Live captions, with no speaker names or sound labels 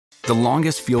The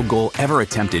longest field goal ever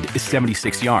attempted is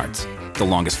 76 yards. The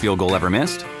longest field goal ever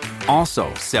missed?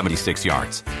 Also 76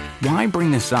 yards. Why bring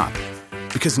this up?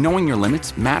 Because knowing your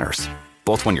limits matters,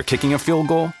 both when you're kicking a field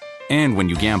goal and when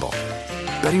you gamble.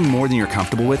 Betting more than you're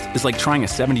comfortable with is like trying a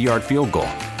 70-yard field goal.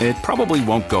 It probably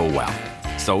won't go well.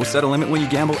 So set a limit when you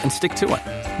gamble and stick to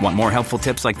it. Want more helpful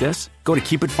tips like this? Go to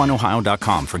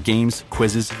keepitfunohio.com for games,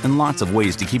 quizzes, and lots of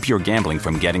ways to keep your gambling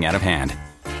from getting out of hand.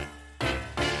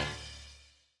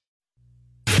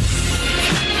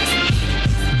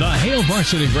 The Hail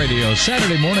Varsity Radio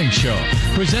Saturday Morning Show,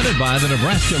 presented by the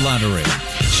Nebraska Lottery.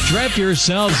 Strap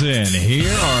yourselves in.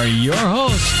 Here are your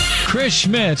hosts, Chris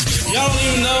Schmidt. Y'all don't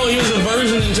even know he was a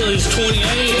virgin until he's 28,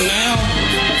 and now,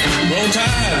 roll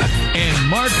tide. And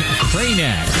Mark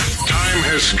Cranack. Time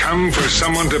has come for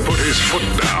someone to put his foot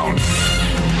down.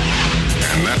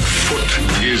 And that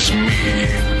foot is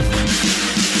me.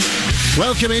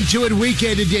 Welcome into it,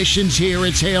 weekend editions here.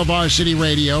 It's Hail Varsity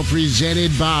Radio,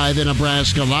 presented by the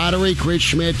Nebraska Lottery. Chris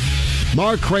Schmidt,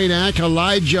 Mark Cranack,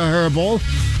 Elijah Herbal.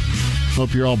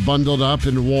 Hope you're all bundled up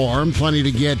and warm. Plenty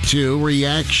to get to.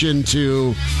 Reaction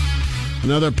to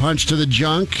another punch to the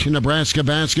junk. Nebraska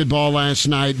basketball last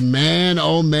night. Man,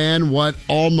 oh man, what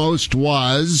almost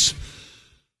was.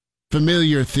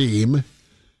 Familiar theme.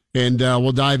 And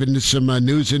we'll dive into some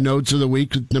news and notes of the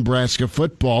week with Nebraska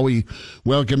football. We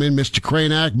welcome in Mr.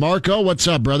 Cranack. Marco, what's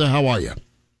up, brother? How are you?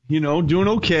 You know, doing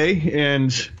okay.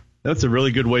 And that's a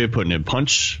really good way of putting it.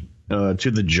 Punch to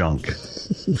the junk.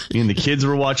 And the kids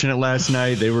were watching it last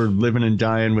night. They were living and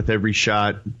dying with every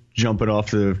shot, jumping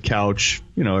off the couch,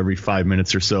 every 5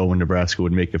 minutes or so when Nebraska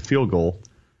would make a field goal.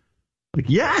 Like,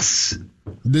 yes!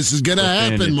 This is going to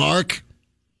happen, Mark.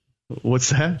 What's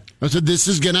that? I said, this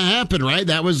is going to happen, right?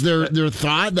 That was their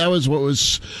thought. That was what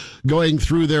was going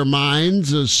through their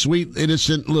minds. The sweet,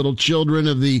 innocent little children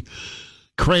of the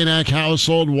Cranack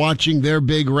household watching their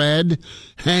Big Red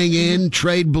hang in,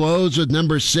 trade blows with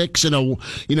number 6 and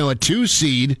a 2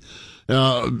 seed,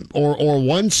 or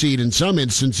 1 seed in some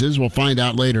instances. We'll find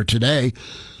out later today.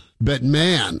 But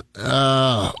man,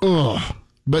 but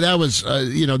that was,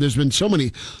 there's been so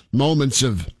many moments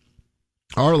of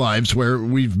our lives where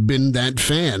we've been that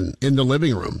fan in the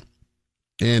living room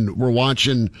and we're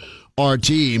watching our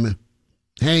team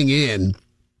hang in,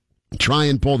 try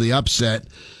and pull the upset,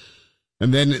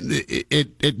 and then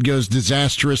it goes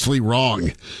disastrously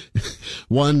wrong.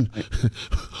 One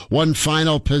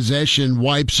final possession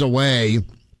wipes away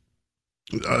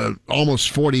almost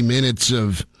 40 minutes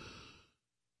of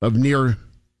near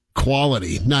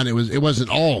quality. It wasn't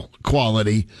all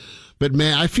quality. But,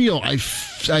 man, I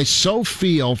so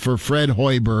feel for Fred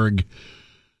Hoiberg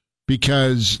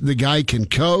because the guy can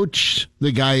coach.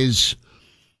 The guy's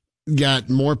got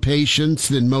more patience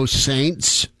than most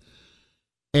Saints.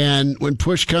 And when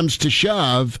push comes to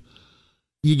shove,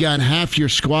 you got half your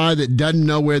squad that doesn't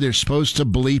know where they're supposed to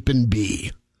bleep and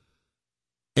be.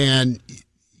 And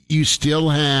you still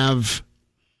have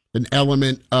an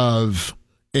element of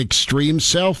extreme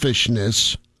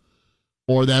selfishness,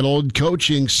 or that old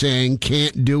coaching saying,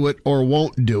 can't do it or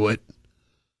won't do it,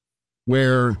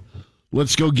 where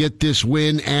let's go get this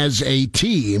win as a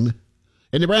team.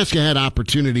 And Nebraska had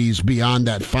opportunities beyond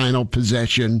that final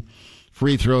possession,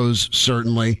 free throws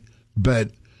certainly,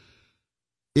 but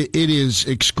it is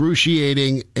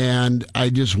excruciating, and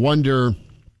I just wonder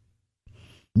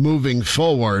moving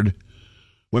forward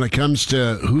when it comes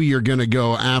to who you're going to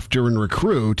go after and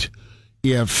recruit,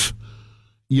 if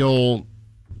you'll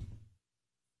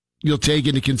take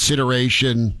into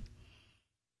consideration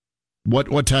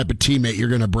what type of teammate you're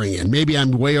going to bring in. Maybe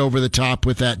I'm way over the top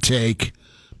with that take,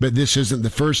 but this isn't the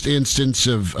first instance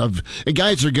of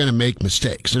guys are going to make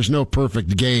mistakes. There's no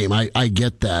perfect game. I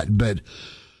get that, but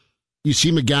you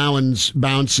see McGowan's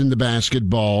bouncing the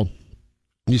basketball.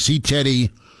 You see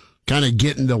Teddy kind of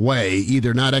get in the way,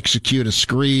 either not execute a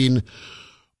screen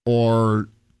or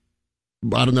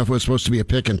I don't know if it was supposed to be a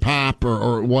pick and pop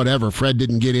or whatever. Fred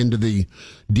didn't get into the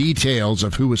details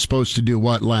of who was supposed to do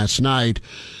what last night.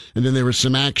 And then there was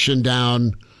some action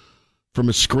down from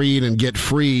a screen and get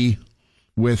free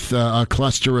with a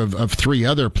cluster of 3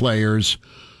 other players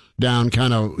down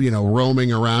kind of,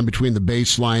 roaming around between the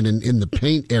baseline and in the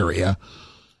paint area.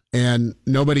 And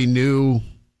nobody knew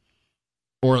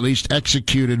or at least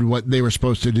executed what they were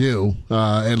supposed to do,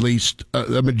 at least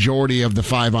a majority of the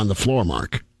 5 on the floor,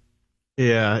 Mark.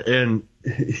 Yeah, and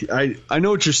I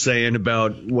know what you're saying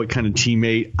about what kind of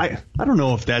teammate. I don't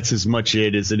know if that's as much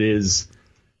it as it is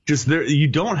just there. You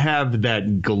don't have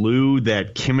that glue,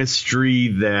 that chemistry,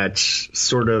 that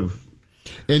sort of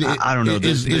And I don't know.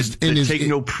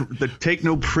 The take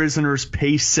no prisoners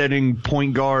pace setting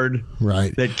point guard,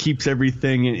 right? That keeps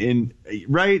everything in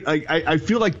right. I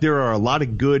feel like there are a lot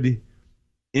of good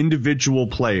individual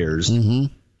players,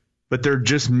 but they're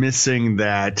just missing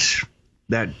that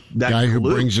guy who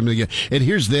glue. brings them together. And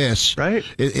here's this, right?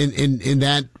 In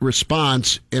that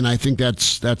response, and I think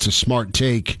that's a smart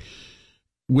take.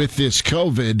 With this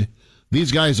COVID,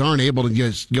 these guys aren't able to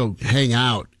just go hang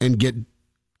out and get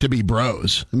to be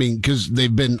bros. I mean, because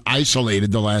they've been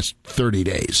isolated the last 30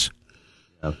 days.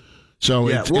 Yep. So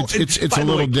it's a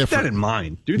little different. Keep that in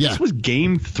mind, dude. Yeah. This was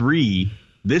Game 3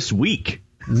 this week.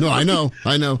 No, I know.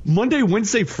 Monday,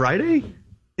 Wednesday, Friday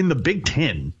in the Big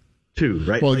Ten, too,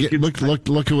 right? Well,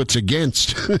 look at what's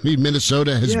against. I mean,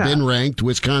 Minnesota has been ranked.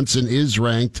 Wisconsin is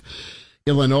ranked.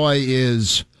 Illinois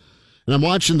is. And I'm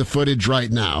watching the footage right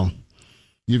now.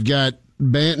 You've got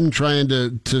Banton trying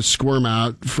to squirm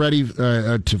out.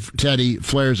 Teddy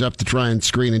flares up to try and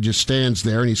screen and just stands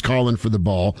there, and he's calling for the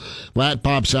ball. Lat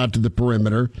pops out to the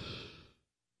perimeter.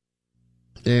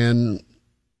 And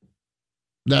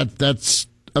that's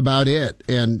about it.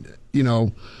 And,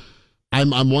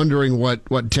 I'm wondering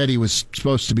what Teddy was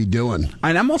supposed to be doing.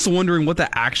 And I'm also wondering what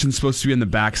that action's supposed to be on the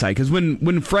backside. Because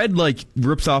when Fred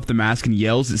rips off the mask and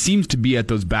yells, it seems to be at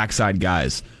those backside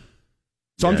guys.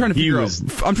 So I'm trying to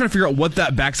figure out what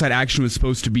that backside action was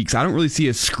supposed to be. Because I don't really see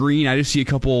a screen. I just see a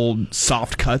couple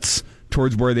soft cuts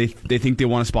towards where they think they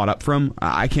want to spot up from.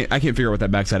 I can't figure out what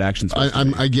that backside action's supposed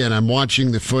to be. I'm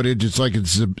watching the footage. It's like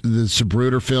it's the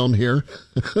Zapruder film here.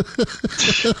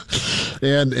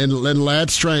 and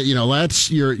Lat's trying, Lat's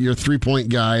your 3-point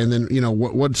guy, and then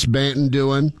what's Banton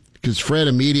doing? Because Fred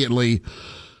immediately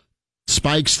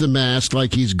spikes the mask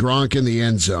like he's Gronk in the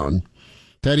end zone.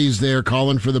 Teddy's there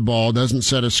calling for the ball, doesn't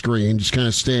set a screen, just kind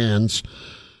of stands.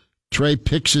 Trey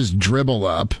picks his dribble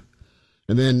up,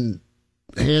 and then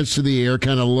hands to the air,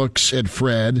 kind of looks at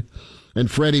Fred, and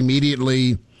Fred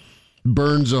immediately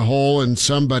burns a hole in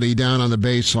somebody down on the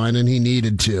baseline, and he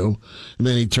needed to. And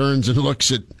then he turns and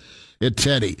looks at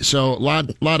Teddy. So a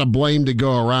lot of blame to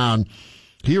go around.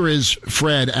 Here is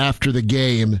Fred after the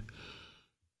game,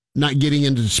 not getting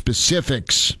into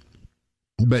specifics,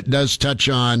 but does touch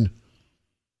on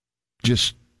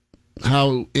just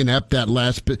how inept that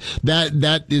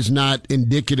that is not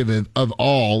indicative of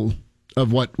all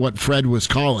of what Fred was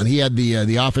calling. He had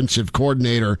the offensive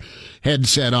coordinator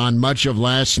headset on much of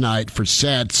last night for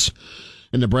sets,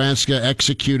 and Nebraska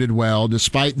executed well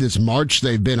despite this march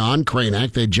they've been on.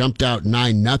 Cranac, they jumped out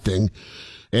 9-0,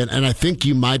 and I think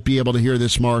you might be able to hear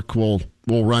this. Mark will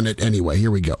run it anyway.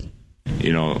 Here we go.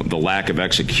 The lack of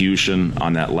execution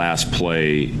on that last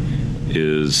play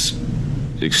is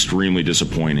extremely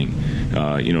disappointing.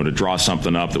 To draw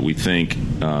something up that we think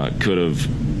could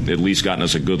have at least gotten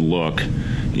us a good look,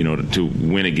 to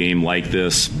win a game like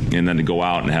this, and then to go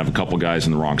out and have a couple guys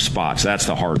in the wrong spots. That's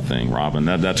the hard thing, Robin.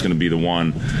 That's going to be the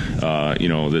one,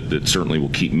 that certainly will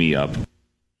keep me up.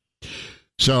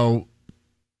 So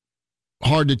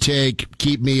hard to take,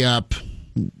 keep me up,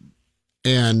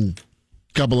 and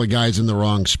a couple of guys in the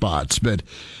wrong spots. But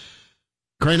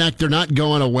Cranac, they're not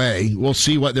going away. We'll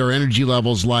see what their energy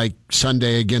level's like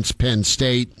Sunday against Penn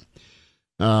State.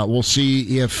 We'll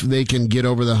see if they can get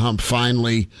over the hump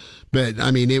finally. But,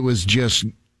 it was just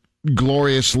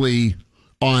gloriously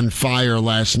on fire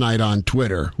last night on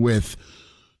Twitter with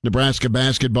Nebraska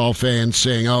basketball fans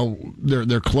saying, oh,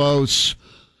 they're close.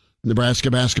 Nebraska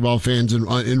basketball fans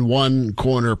in one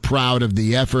corner proud of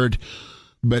the effort,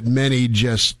 but many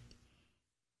just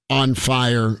on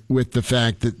fire with the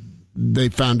fact that they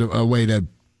found a way to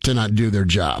not do their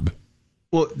job.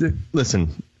 Well,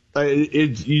 listen,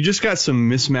 you just got some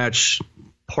mismatched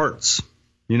parts.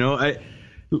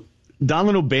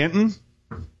 Donald Banton,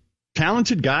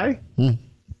 talented guy.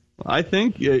 I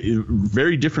think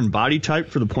very different body type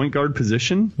for the point guard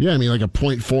position. Yeah, like a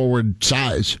point forward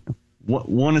size.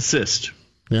 One assist.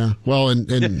 Yeah, well,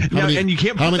 and you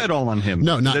can't put that all on him.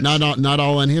 No, not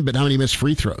all on him. But how many missed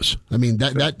free throws?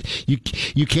 That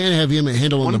you can't have him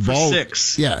handling the ball.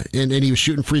 6. Yeah, and he was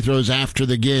shooting free throws after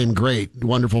the game. Great,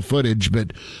 wonderful footage,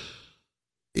 but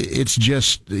it's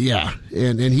just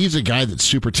and he's a guy that's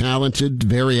super talented,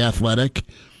 very athletic,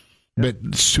 but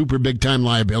super big time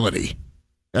liability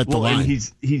at the line. And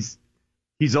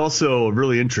he's also a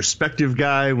really introspective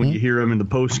guy. When you hear him in the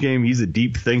post game, he's a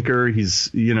deep thinker. He's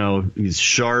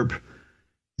sharp.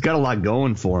 He's got a lot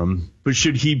going for him. But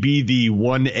should he be the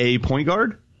 1A point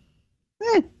guard?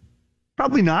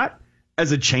 Probably not.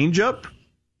 As a changeup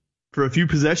for a few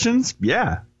possessions,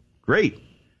 yeah, great.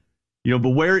 But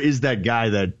where is that guy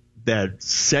that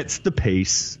sets the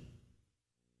pace,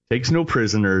 takes no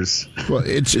prisoners. Well,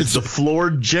 it's the floor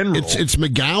general. It's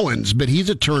McGowan's, but he's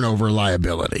a turnover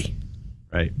liability.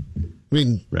 Right. I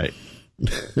mean, right.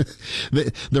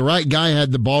 the right guy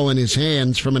had the ball in his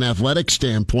hands from an athletic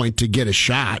standpoint to get a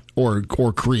shot or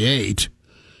create.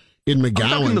 In McGowan's,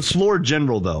 I'm talking the floor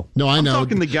general, though. No, I know. I'm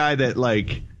talking the guy that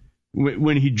like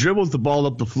when he dribbles the ball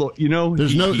up the floor. You know,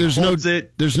 there's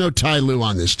no Ty Lue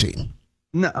on this team.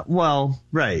 No, well,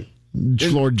 right.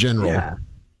 Floor general. Yeah.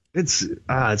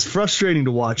 It's frustrating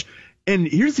to watch. And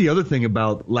here's the other thing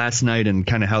about last night and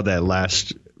kind of how that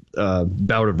last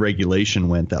bout of regulation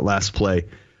went, that last play.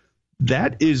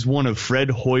 That is one of Fred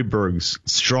Hoiberg's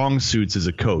strong suits as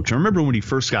a coach. I remember when he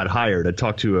first got hired, I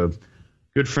talked to a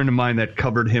good friend of mine that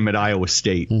covered him at Iowa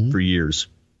State for years.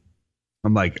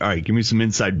 I'm like, all right, give me some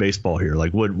inside baseball here.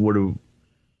 Like,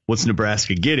 what's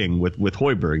Nebraska getting with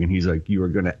Hoiberg? And he's like, you are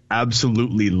going to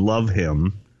absolutely love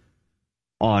him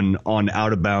on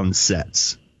out of bounds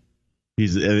sets.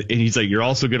 He's like, you're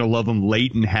also going to love him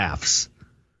late in halves,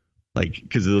 like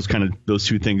because those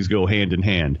two things go hand in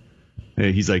hand.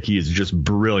 He's like, he is just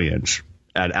brilliant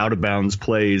at out of bounds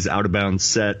plays, out of bounds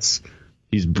sets.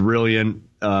 He's brilliant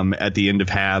at the end of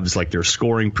halves. Like their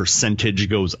scoring percentage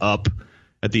goes up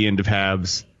at the end of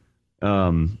halves.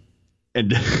 And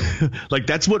like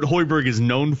that's what Hoiberg is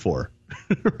known for,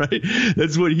 right?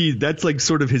 That's like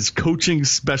sort of his coaching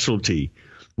specialty,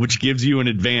 which gives you an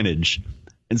advantage.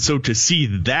 And so to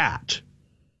see that,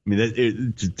 I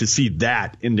mean, to see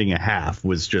that ending a half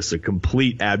was just a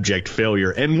complete abject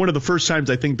failure. And one of the first times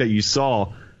I think that you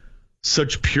saw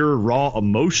such pure raw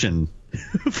emotion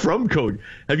from Coach.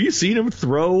 Have you seen him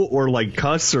throw or like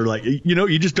cuss or like,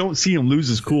 you just don't see him lose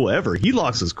his cool ever. He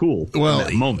lost his cool in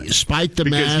that moment. Spiked the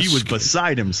because mask. He was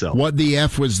beside himself. What the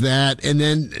F was that? And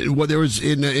then what there was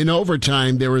in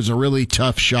overtime, there was a really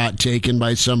tough shot taken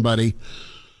by somebody.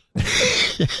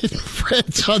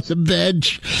 Fred's on the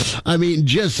bench. I mean,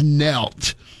 just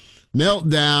knelt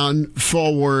down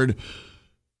forward,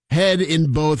 head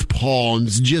in both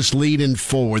palms, just leaning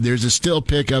forward. There's a still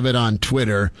pic of it on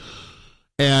Twitter,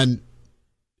 and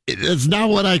it's not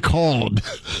what I called.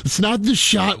 It's not the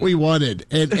shot we wanted.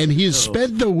 And he's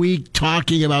spent the week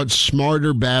talking about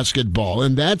smarter basketball,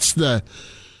 and that's the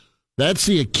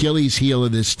Achilles heel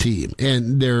of this team.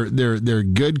 And they're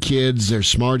good kids, they're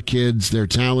smart kids, they're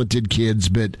talented kids,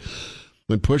 but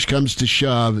when push comes to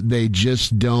shove, they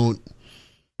just don't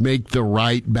make the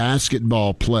right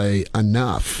basketball play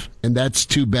enough. And that's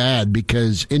too bad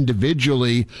because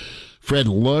individually, Fred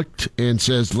looked and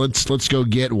says, let's go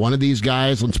get one of these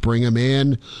guys, let's bring them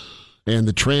in. And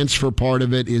the transfer part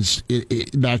of it is,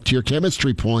 back to your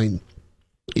chemistry point,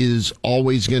 is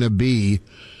always going to be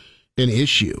an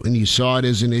issue, and you saw it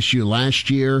as an issue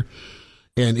last year,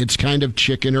 and it's kind of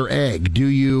chicken or egg. Do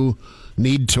you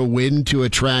need to win to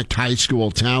attract high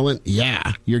school talent?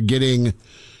 Yeah, you're getting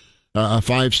a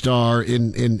 5-star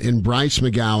in Bryce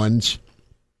McGowan's,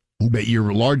 but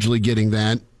you're largely getting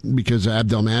that because of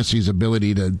Abdelmassi's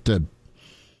ability to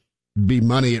be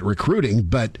money at recruiting,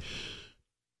 but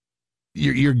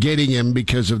you're getting him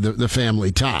because of the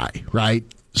family tie, right?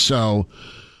 So,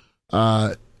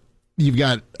 you've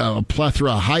got a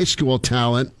plethora of high school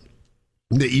talent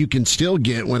that you can still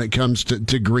get when it comes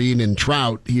to Green and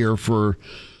Trout here for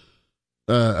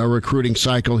a recruiting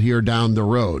cycle here down the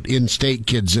road. In-state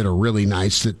kids that are really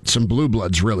nice that some blue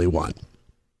bloods really want.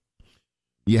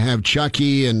 You have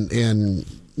Chucky and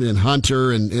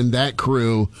Hunter and that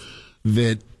crew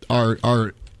that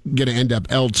are going to end up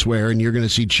elsewhere, and you're going to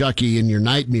see Chucky in your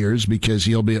nightmares because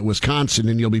he'll be at Wisconsin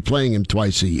and you'll be playing him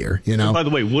twice a year. You know. And by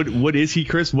the way, what is he,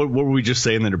 Chris? What were we just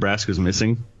saying that Nebraska's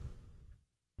missing?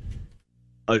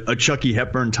 A Chucky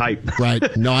Hepburn type,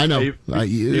 right? No, I know.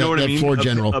 you know what I mean? Floor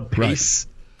general, a pace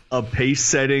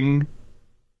setting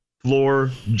floor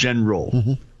general.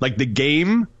 Mm-hmm. Like the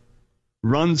game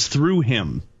runs through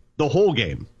him, the whole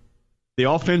game. The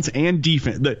offense and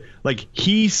defense, like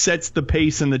he sets the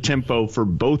pace and the tempo for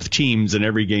both teams in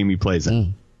every game he plays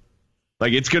in.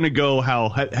 Like it's going to go how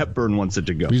Hepburn wants it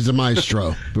to go. He's the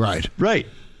maestro, right? Right.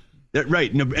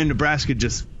 And Nebraska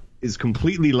just is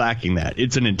completely lacking that.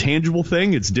 It's an intangible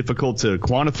thing. It's difficult to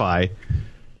quantify,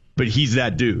 but he's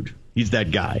that dude. He's that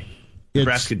guy.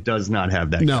 Nebraska does not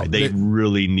have that guy. They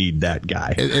really need that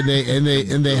guy.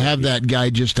 And they have that guy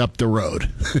just up the road.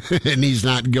 And he's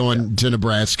not going to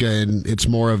Nebraska, and it's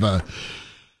more of a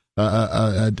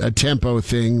tempo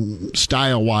thing.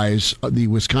 Style-wise, the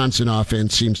Wisconsin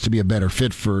offense seems to be a better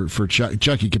fit for Chuck.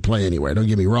 Chucky could play anywhere, don't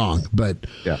get me wrong, but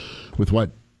with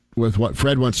what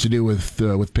Fred wants to do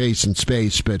with pace and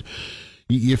space, but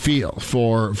you feel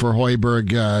for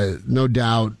Hoiberg, no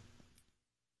doubt.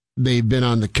 They've been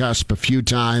on the cusp a few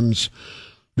times.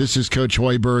 This is Coach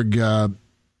Hoiberg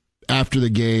after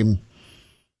the game,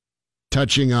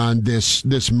 touching on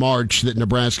this march that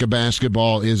Nebraska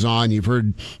basketball is on. You've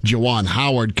heard Juwan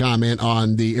Howard comment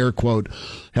on the air quote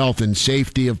health and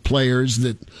safety of players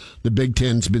that the Big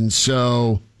Ten's been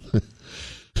so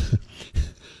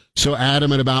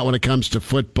adamant about when it comes to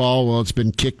football. Well, it's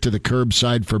been kicked to the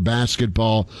curbside for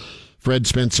basketball. Fred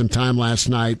spent some time last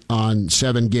night on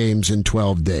 7 games in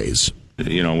 12 days.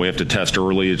 We have to test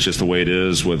early. It's just the way it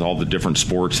is with all the different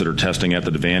sports that are testing at the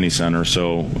Devaney Center.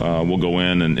 So we'll go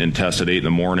in and test at 8 in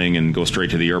the morning and go straight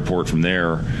to the airport from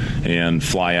there and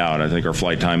fly out. I think our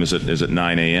flight time is at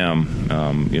 9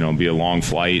 a.m. Be a long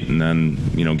flight, and then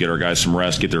get our guys some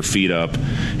rest, get their feet up,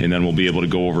 and then we'll be able to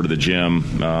go over to the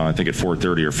gym. I think at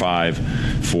 4:30 or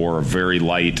 5 for a very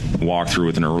light walkthrough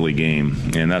with an early game.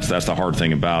 And that's the hard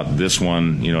thing about this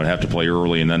one. Have to play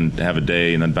early and then have a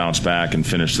day and then bounce back and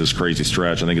finish this crazy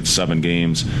stretch. I think it's 7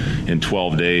 games in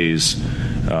 12 days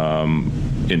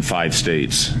in 5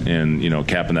 states, and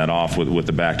capping that off with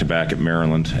the back-to-back at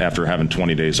Maryland after having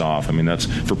 20 days off. I mean, that's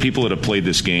for people that have played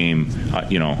this game.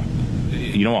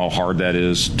 You know how hard that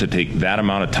is to take that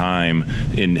amount of time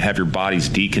and have your bodies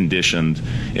deconditioned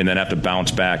and then have to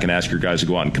bounce back and ask your guys to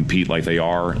go out and compete like they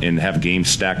are and have games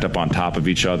stacked up on top of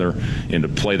each other and to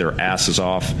play their asses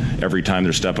off every time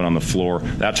they're stepping on the floor.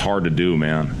 That's hard to do,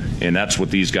 man. And that's what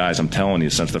these guys, I'm telling you,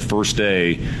 since the first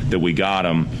day that we got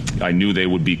them, I knew they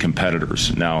would be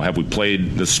competitors. Now, have we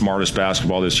played the smartest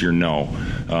basketball this year? No.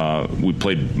 We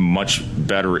played much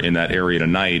better in that area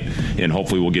tonight, and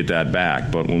hopefully we'll get that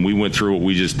back. But when we went through what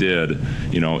we just did,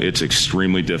 it's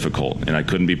extremely difficult, and I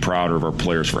couldn't be prouder of our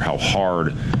players for how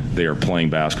hard they are playing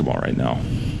basketball right now.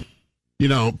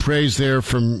 Praise there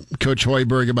from Coach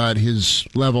Hoiberg about his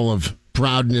level of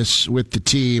proudness with the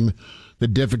team, the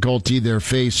difficulty they're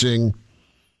facing,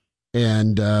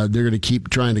 and they're going to keep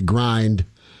trying to grind.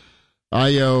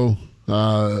 Ayo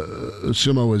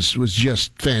Sumo was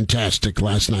just fantastic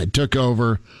last night. Took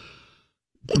over,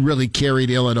 really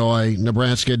carried Illinois.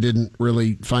 Nebraska didn't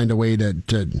really find a way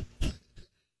to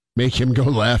make him go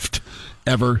left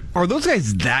ever. Are those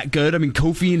guys that good? I mean,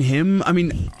 Kofi and him. I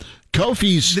mean,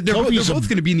 Kofi's they're both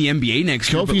going to be in the NBA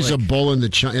next year. Kofi's a bull in a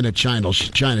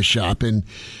China shop, and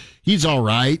he's all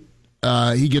right.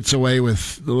 He gets away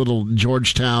with a little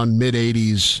Georgetown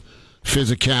mid-'80s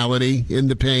physicality in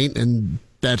the paint, and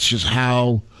that's just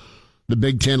how the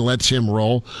Big Ten lets him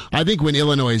roll. I think when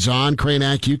Illinois is on,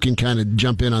 Kranak, you can kind of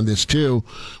jump in on this too.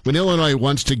 When Illinois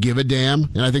wants to give a damn,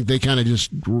 and I think they kind of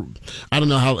just, I don't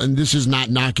know how, and this is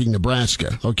not knocking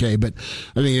Nebraska, okay, but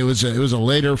I mean, it was a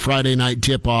later Friday night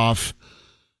tip-off,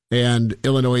 and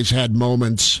Illinois had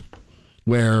moments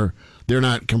where they're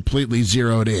not completely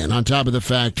zeroed in. On top of the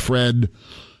fact Fred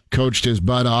coached his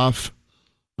butt off,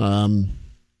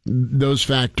 those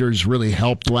factors really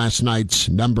helped last night's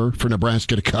number for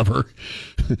Nebraska to cover,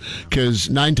 because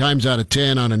 9 times out of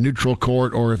 10 on a neutral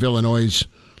court, or if Illinois is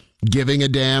giving a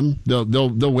damn,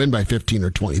 they'll win by 15 or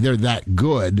 20. They're that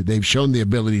good. They've shown the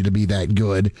ability to be that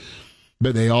good,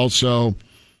 but they also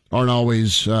aren't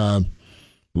always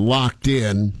locked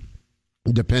in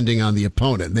depending on the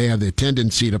opponent. They have the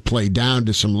tendency to play down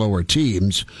to some lower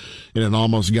teams, and it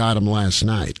almost got them last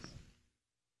night.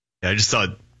 I just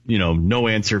thought, no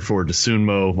answer for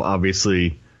DeSunmo.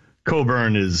 Obviously,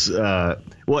 Coburn is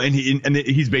and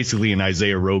he's basically an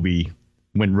Isaiah Roby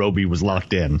when Roby was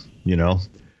locked in.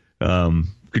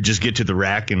 Could just get to the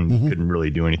rack and couldn't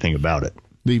really do anything about it.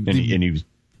 And he was a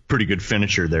pretty good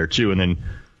finisher there too. And then,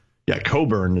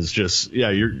 Coburn is just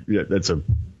that's a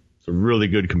really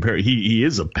good comparison. He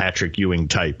is a Patrick Ewing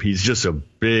type. He's just a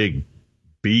big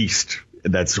beast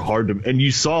that's hard to. And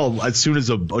you saw as soon as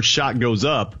a shot goes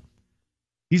up,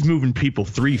 he's moving people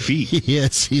 3 feet.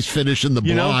 Yes, he's finishing the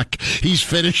block. He's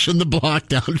finishing the block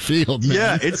downfield, man.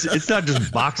 Yeah, it's not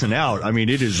just boxing out. I mean,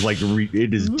 it is like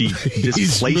it is displacing.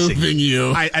 He's moving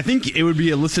you. I think it would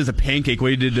be listed as a pancake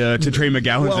way to Trey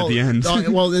McGowan's at the end.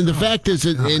 And the fact is,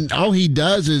 and all he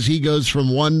does is he goes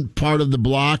from one part of the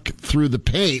block through the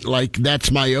paint, like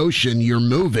that's my ocean. You're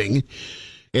moving,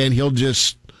 and he'll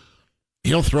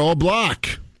throw a block.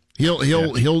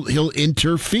 He'll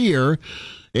interfere.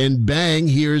 And bang!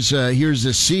 Here's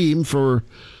a seam for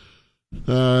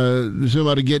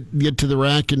somebody to get to the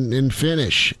rack and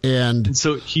finish. And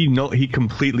so he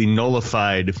completely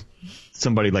nullified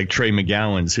somebody like Trey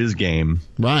McGowan's his game,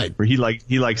 right? Where he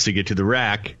likes to get to the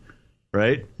rack,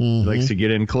 right? He likes to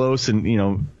get in close, and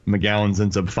McGowan's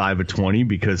ends up 5 of 20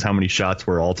 because how many shots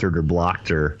were altered or blocked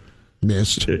or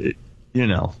missed? It's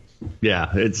tough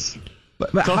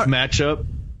matchup.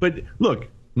 But look,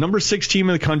 number 6 team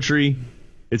in the country.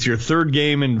 It's your third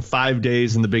game in 5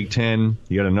 days in the Big Ten.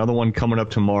 You got another one coming up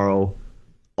tomorrow.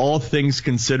 All things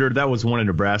considered, that was one of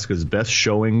Nebraska's best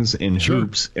showings in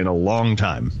hoops in a long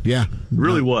time. Yeah.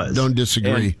 Really was. Don't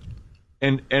disagree.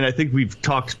 And I think we've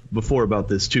talked before about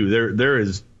this, too. There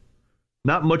is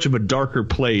not much of a darker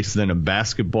place than a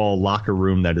basketball locker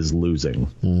room that is losing.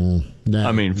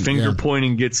 Finger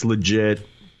pointing gets legit.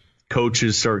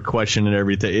 Coaches start questioning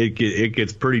everything. It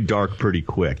gets pretty dark pretty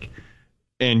quick.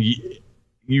 And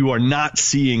you are not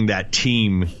seeing that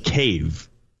team cave.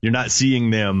 You're not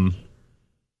seeing them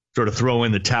sort of throw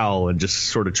in the towel and just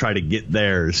sort of try to get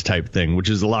theirs type thing, which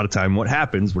is a lot of time what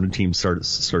happens when a team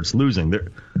starts losing. They're,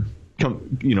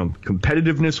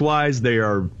 competitiveness wise,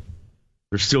 they're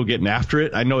still getting after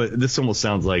it. I know this almost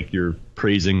sounds like you're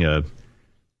praising a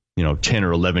 10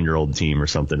 or 11-year-old team or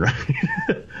something, right?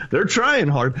 They're trying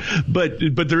hard, but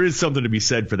there is something to be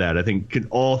said for that. I think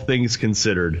all things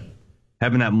considered,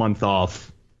 having that month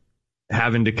off,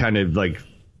 having to kind of like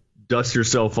dust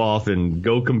yourself off and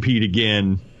go compete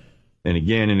again and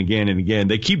again and again and again.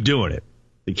 They keep doing it.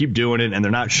 And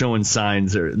they're not showing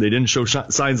signs. They didn't show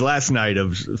signs last night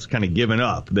of kind of giving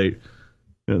up. They're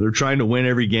trying to win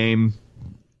every game.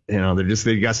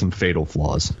 They got some fatal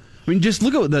flaws. I mean, just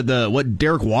look at what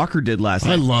Derek Walker did last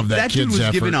night. I love that That dude kid's was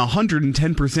effort. giving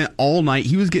 110% all night.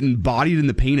 He was getting bodied in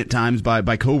the paint at times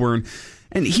by Coburn,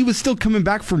 and he was still coming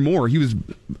back for more. He was,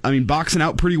 boxing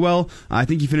out pretty well. I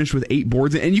think he finished with 8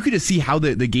 boards, and you could just see how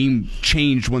the game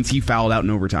changed once he fouled out in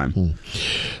overtime.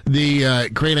 The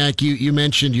Kranak, you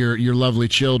mentioned your lovely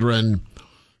children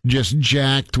just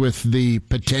jacked with the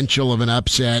potential of an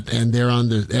upset, and they're on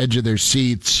the edge of their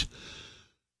seats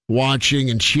watching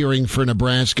and cheering for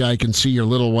Nebraska. I can see your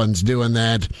little ones doing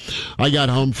that. I got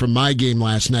home from my game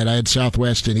last night. I had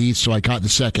Southwest and East, so I caught the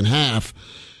second half.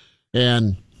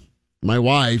 And my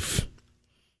wife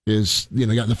is,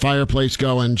 got the fireplace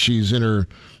going. She's in her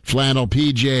flannel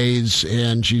PJs,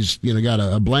 and she's, got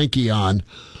a blankie on.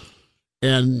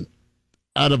 And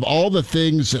out of all the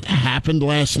things that happened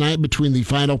last night between the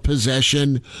final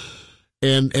possession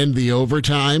and the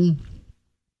overtime,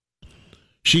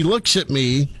 she looks at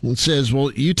me and says,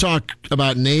 well, you talk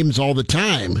about names all the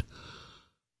time.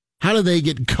 How do they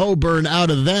get Coburn out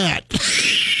of that?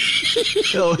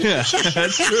 Oh, yeah,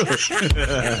 that's true.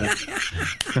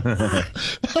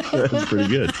 That's pretty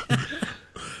good.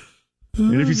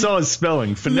 And if you saw his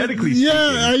spelling, phonetically speaking.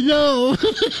 Yeah, I know.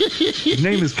 His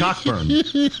name is Cockburn.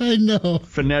 I know.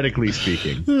 Phonetically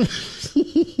speaking.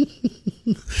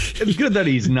 It's good that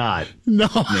he's not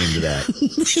named that.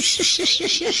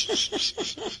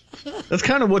 That's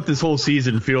kind of what this whole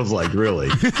season feels like, really.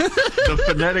 The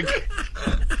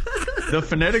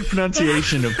phonetic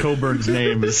pronunciation of Coburn's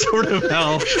name is sort of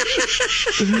how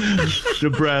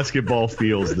Nebraska ball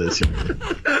feels this year.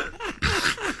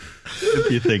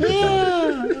 If you think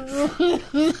about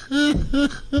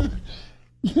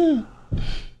it.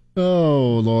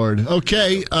 Oh, Lord.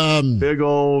 Okay. Big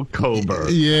old Coburn.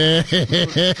 Yeah.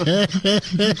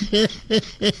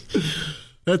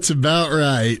 That's about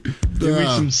right. Give me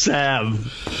some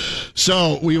salve.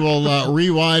 So we will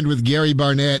rewind with Gary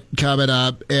Barnett coming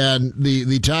up, and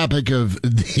the topic of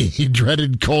the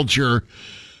dreaded culture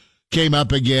came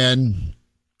up again.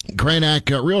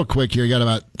 Kranak, real quick here, you got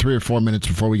about 3 or 4 minutes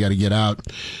before we got to get out.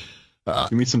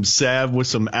 Give me some salve with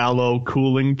some aloe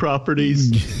cooling properties.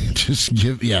 Just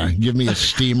give me a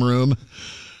steam room.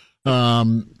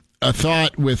 A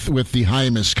thought with the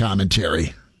Hymas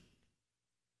commentary.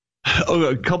 Oh,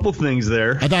 a couple things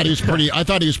there. I thought he was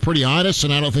pretty honest,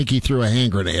 and I don't think he threw a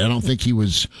hand grenade. I don't think he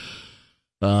was.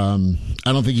 I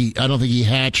don't think he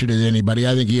hatcheted anybody.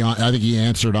 I think he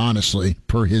answered honestly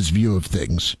per his view of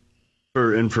things.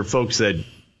 For folks that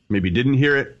maybe didn't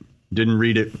hear it, didn't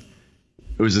read it,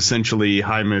 it was essentially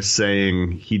Hymas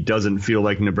saying he doesn't feel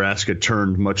like Nebraska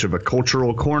turned much of a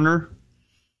cultural corner.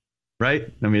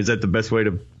 Right? I mean, is that the best way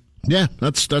to? Yeah,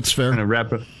 that's fair. Kind of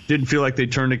wrap up. Didn't feel like they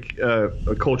turned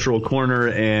a cultural corner,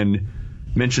 and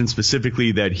mentioned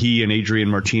specifically that he and Adrian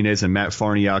Martinez and Matt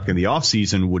Farniok in the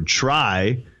offseason would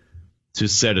try to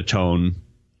set a tone,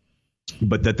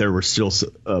 but that there were still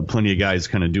plenty of guys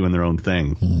kind of doing their own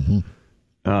thing.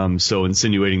 Mm-hmm. So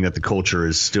insinuating that the culture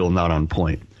is still not on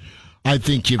point. I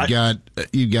think you've got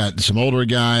some older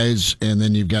guys, and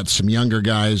then you've got some younger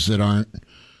guys that aren't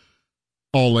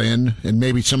all in, and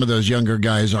maybe some of those younger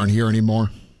guys aren't here anymore.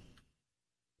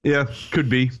 Yeah, could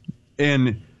be.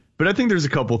 But I think there's a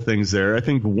couple things there. I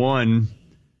think one,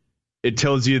 it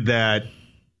tells you that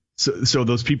so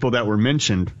those people that were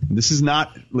mentioned, this is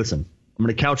not, listen, I'm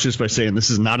going to couch this by saying this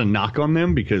is not a knock on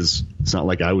them, because it's not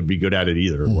like I would be good at it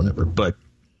either or whatever. But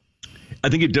I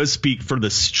think it does speak for the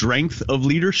strength of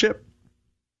leadership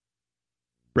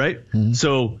right? Mm-hmm.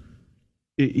 So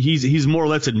he's more or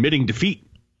less admitting defeat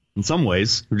in some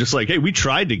ways. We're just like, hey, we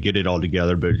tried to get it all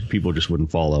together, but people just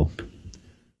wouldn't follow.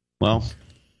 Well,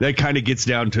 that kind of gets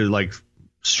down to like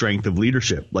strength of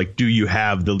leadership. Like, do you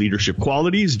have the leadership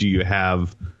qualities? Do you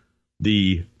have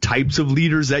the types of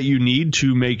leaders that you need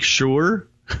to make sure,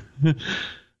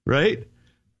 right,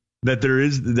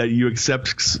 that you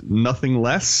accept nothing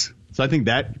less? So I think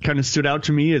that kind of stood out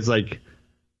to me as like,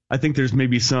 I think there's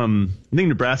maybe I think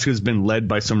Nebraska has been led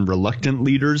by some reluctant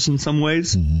leaders in some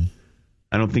ways. Mm-hmm.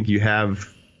 I don't think you have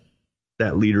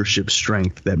that leadership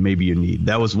strength that maybe you need.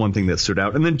 That was one thing that stood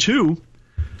out. And then two,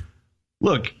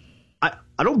 look,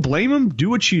 I don't blame him. Do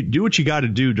what you got to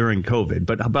do during COVID.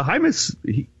 But Jaimes,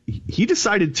 he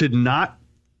decided to not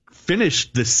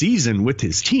finish the season with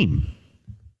his team.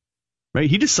 Right?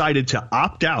 He decided to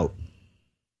opt out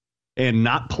and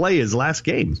not play his last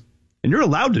game. And you're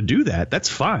allowed to do that. That's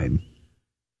fine.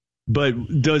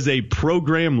 But does a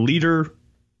program leader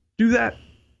do that?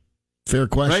 Fair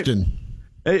question.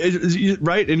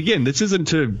 Right? And again, this isn't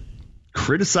to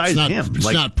criticize him.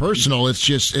 It's not personal.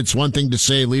 It's one thing to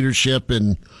say leadership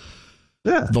and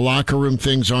the locker room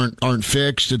things aren't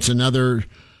fixed. It's another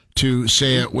to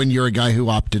say it when you're a guy who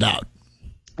opted out.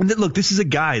 And look, this is a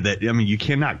guy that, I mean, you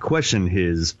cannot question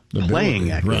his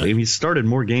playing accuracy. Right. I mean, he started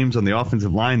more games on the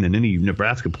offensive line than any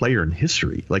Nebraska player in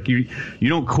history. Like, you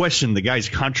don't question the guy's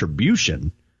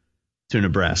contribution to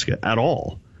Nebraska at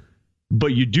all.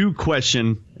 But you do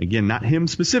question, again, not him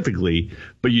specifically,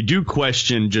 but you do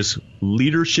question just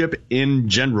leadership in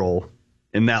general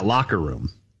in that locker room.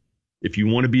 If you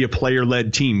want to be a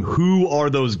player-led team, who are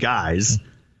those guys?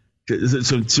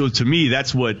 So to me,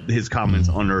 that's what his comments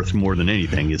unearthed more than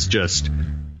anything. It's just,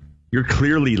 you're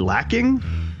clearly lacking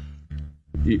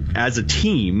as a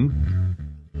team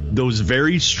those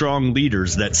very strong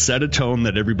leaders that set a tone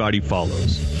that everybody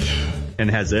follows and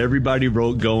has everybody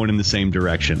going in the same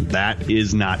direction. That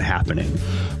is not happening.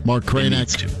 Mark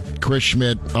Kranek, Chris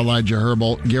Schmidt, Elijah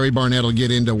Herbal. Gary Barnett will get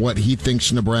into what he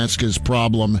thinks Nebraska's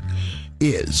problem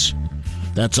is.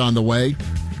 That's on the way.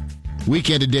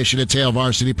 Weekend edition of Hail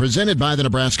Varsity, presented by the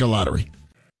Nebraska Lottery.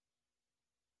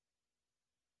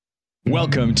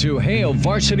 Welcome to Hail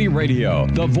Varsity Radio,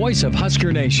 the voice of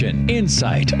Husker Nation.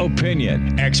 Insight,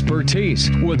 opinion,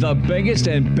 expertise, with the biggest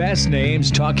and best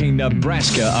names talking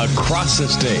Nebraska across the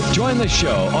state. Join the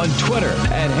show on Twitter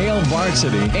at Hail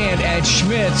Varsity and at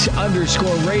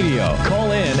Schmitz_radio.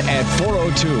 Call in at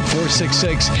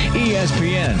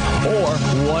 402-466-ESPN or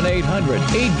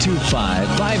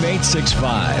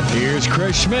 1-800-825-5865. Here's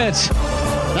Chris Schmitz.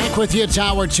 Back with you,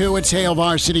 Tower 2. It's Hail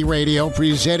Varsity Radio,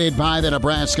 presented by the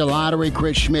Nebraska Lottery.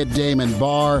 Chris Schmidt, Damon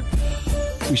Barr.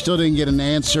 We still didn't get an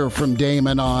answer from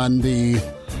Damon on the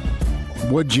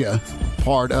would you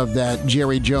part of that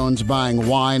Jerry Jones buying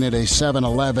wine at a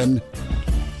 7-Eleven.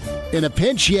 In a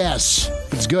pinch, yes.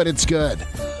 It's good, it's good.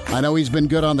 I know he's been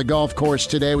good on the golf course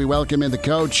today. We welcome in the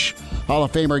coach, Hall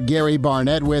of Famer Gary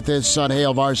Barnett, with us on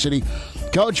Hail Varsity.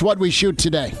 Coach, what'd we shoot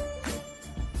today?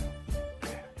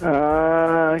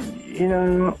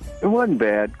 It wasn't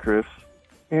bad, Chris.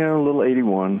 A little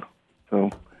 81. So,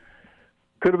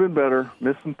 could have been better.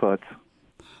 Missed some putts.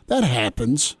 That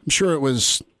happens. I'm sure it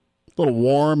was a little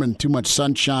warm and too much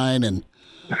sunshine and,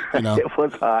 It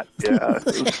was hot, yeah. It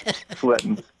was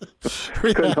sweating.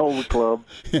 Couldn't hold the club.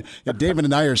 Yeah, David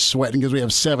and I are sweating because we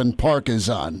have 7 parkas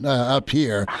on up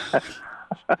here.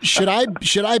 Should I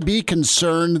be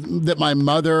concerned that my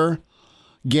mother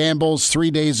gambles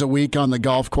 3 days a week on the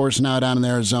golf course now down in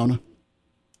Arizona?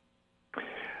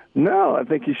 No, I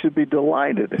think you should be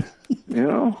delighted.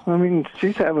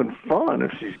 She's having fun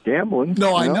if she's gambling.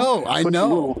 No, I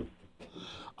know.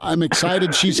 I'm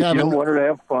excited she's having. You don't want her to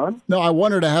have fun? No, I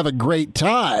want her to have a great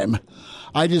time.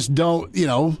 I just don't,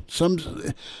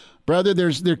 brother,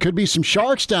 there could be some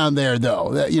sharks down there, though.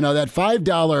 That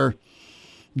 $5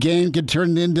 game could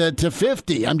turn into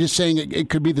 $50. I'm just saying it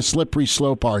could be the slippery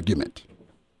slope argument.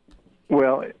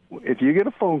 Well, if you get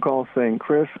a phone call saying,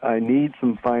 Chris, I need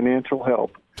some financial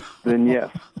help, then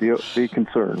yes, be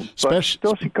concerned. But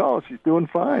still, she calls. She's doing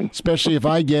fine. Especially if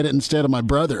I get it instead of my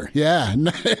brother. Yeah,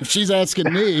 if she's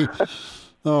asking me.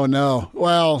 Oh, no.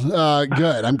 Well,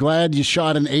 good. I'm glad you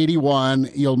shot an 81.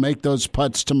 You'll make those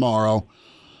putts tomorrow.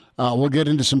 We'll get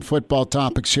into some football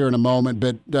topics here in a moment,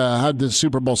 but how'd the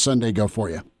Super Bowl Sunday go for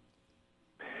you?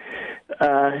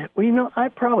 I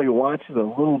probably watch it a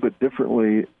little bit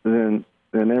differently than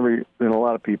a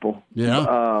lot of people. Yeah.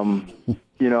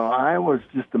 I was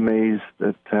just amazed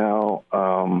at how,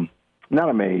 not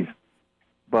amazed,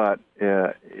 but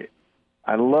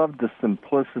I loved the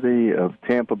simplicity of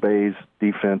Tampa Bay's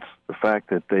defense, the fact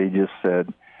that they just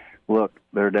said, look,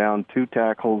 they're down 2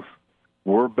 tackles.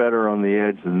 We're better on the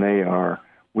edge than they are.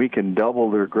 We can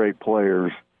double their great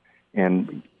players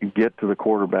and get to the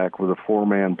quarterback with a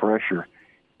 4-man pressure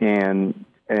and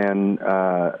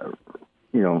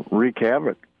wreak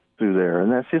havoc through there.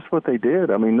 And that's just what they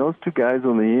did. I mean, those 2 guys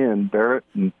on the end, Barrett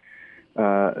and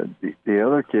the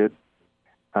other kid,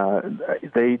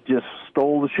 they just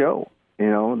stole the show.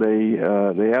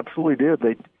 They absolutely did.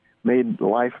 They made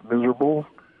life miserable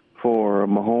for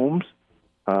Mahomes.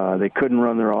 They couldn't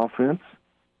run their offense,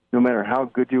 no matter how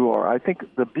good you are. I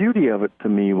think the beauty of it to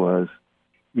me was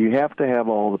you have to have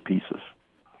all the pieces.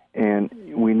 And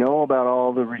we know about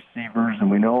all the receivers, and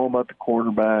we know about the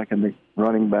quarterback and the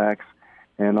running backs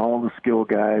and all the skill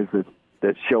guys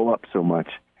that show up so much.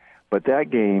 But that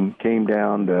game came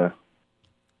down to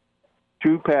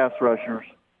 2 pass rushers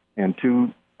and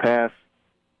 2 pass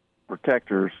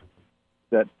protectors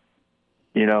that,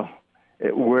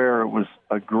 where it was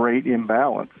a great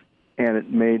imbalance, and it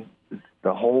made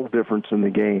the whole difference in the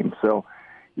game. So,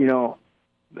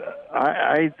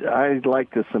 I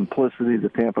like the simplicity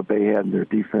that Tampa Bay had in their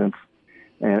defense,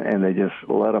 and they just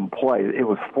let them play. It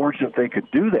was fortunate they could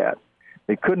do that.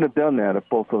 They couldn't have done that if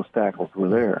both those tackles were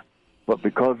there, but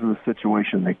because of the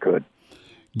situation, they could.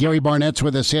 Gary Barnett's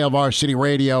with us, Hail Varsity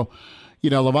Radio.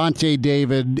 Lavonte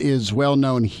David is well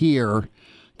known here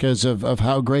because of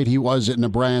how great he was at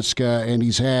Nebraska, and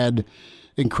he's had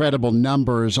incredible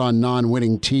numbers on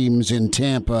non-winning teams in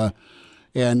Tampa.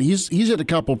 And he's at a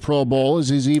couple Pro Bowls.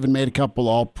 He's even made a couple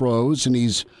All-Pros, and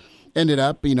he's ended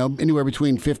up, anywhere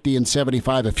between 50 and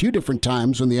 75 a few different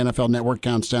times when the NFL Network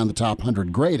counts down the top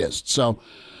 100 greatest. So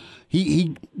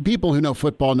he people who know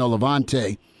football know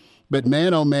Lavonte. But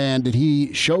man, oh man, did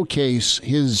he showcase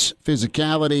his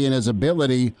physicality and his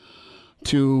ability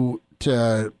to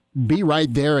be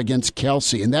right there against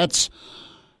Kelsey. And that's,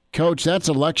 Coach, that's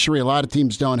a luxury a lot of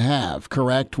teams don't have,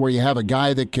 correct? Where you have a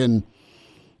guy that can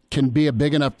be a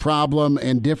big enough problem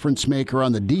and difference maker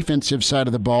on the defensive side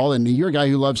of the ball. And you're a guy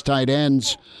who loves tight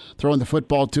ends, throwing the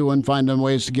football to and finding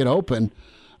ways to get open.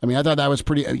 I mean, I thought that was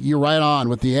you're right on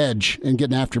with the edge and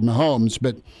getting after Mahomes,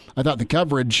 but I thought the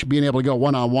coverage, being able to go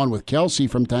one-on-one with Kelsey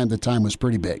from time to time was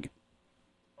pretty big.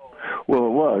 Well,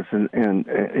 it was, and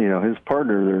his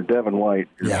partner there, Devin White,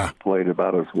 played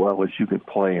about as well as you could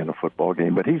play in a football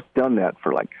game, but he's done that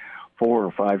for like 4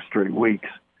 or 5 straight weeks.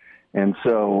 And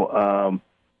so,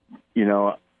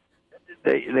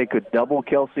 they could double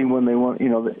Kelsey when they want.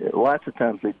 Lots of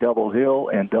times they double Hill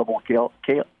and double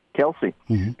Kelsey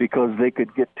because they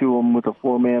could get to him with a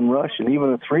 4-man rush and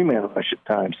even a 3-man rush at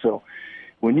times. So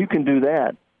when you can do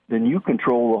that, then you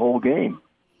control the whole game.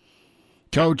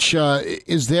 Coach,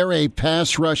 is there a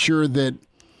pass rusher that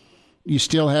you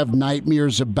still have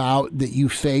nightmares about that you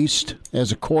faced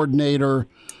as a coordinator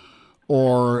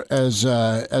or as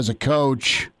a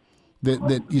coach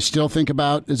that you still think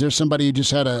about? Is there somebody who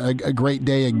just had a great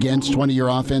day against one of your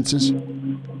offenses?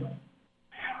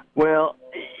 Well,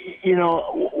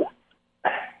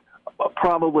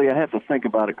 probably I have to think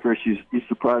about it, Chris. You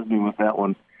surprised me with that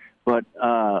one. But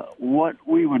what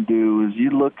we would do is you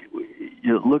look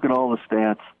at all the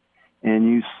stats, and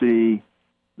you see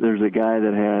there's a guy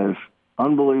that has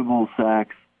unbelievable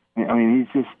sacks. I mean,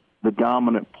 he's just the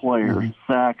dominant player,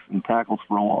 sacks and tackles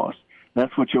for a loss.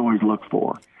 That's what you always look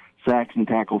for, sacks and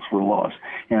tackles for a loss.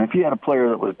 And if you had a player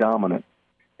that was dominant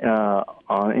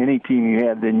on any team you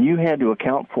had, then you had to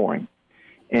account for him.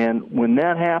 And when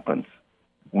that happens,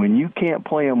 when you can't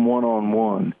play him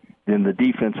one-on-one, then the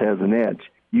defense has an edge.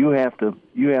 You have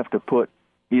to put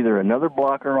either another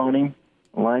blocker on him,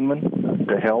 lineman,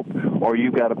 to help, or you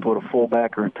got to put a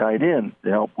fullback or a tight end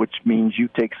to help, which means you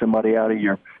take somebody out of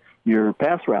your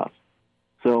pass routes.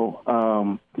 So,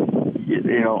 right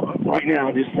now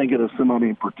I'm just thinking of somebody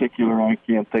in particular. I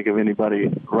can't think of anybody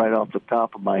right off the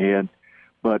top of my head,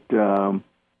 but there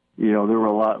were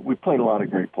a lot. We played a lot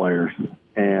of great players,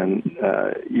 and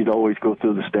you'd always go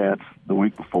through the stats the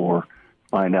week before,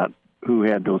 find out who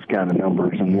had those kind of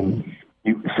numbers, and then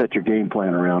you set your game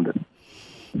plan around it.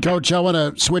 Coach, I want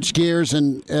to switch gears,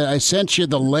 and I sent you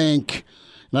the link,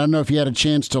 and I don't know if you had a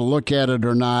chance to look at it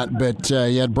or not, but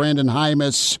you had Brandon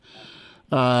Hymas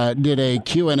did a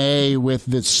Q&A with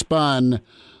The Spun.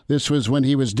 This was when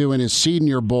he was doing his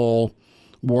Senior Bowl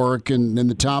work, and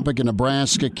the topic of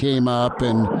Nebraska came up,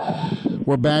 and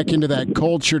we're back into that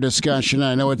culture discussion.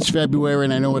 I know it's February,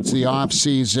 and I know it's the off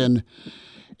season.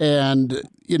 And,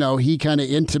 he kind of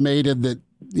intimated that,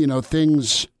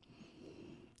 things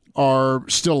are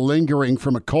still lingering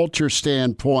from a culture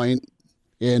standpoint.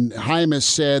 And Hymas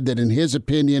said that in his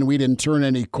opinion, we didn't turn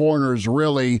any corners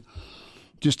really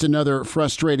just another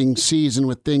frustrating season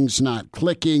with things not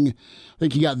clicking. I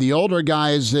think you got the older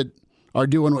guys that are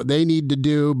doing what they need to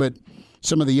do, but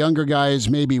some of the younger guys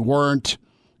maybe weren't,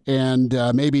 and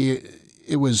maybe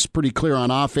it was pretty clear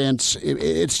on offense.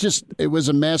 It was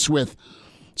a mess with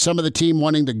some of the team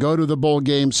wanting to go to the bowl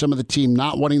game, some of the team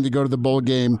not wanting to go to the bowl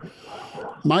game.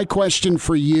 My question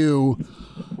for you,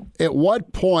 at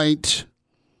what point,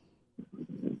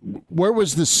 where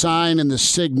was the sign and the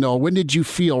signal? When did you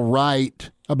feel right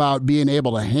about being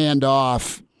able to hand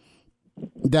off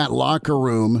that locker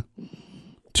room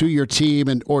to your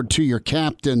team or to your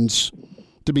captains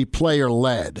to be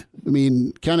player-led? I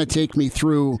mean, kind of take me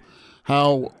through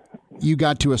how you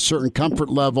got to a certain comfort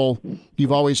level.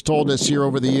 You've always told us here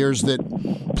over the years that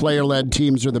player-led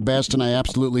teams are the best, and I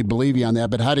absolutely believe you on that.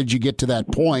 But how did you get to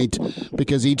that point?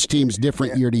 Because each team's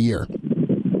different year to year.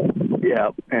 Yeah,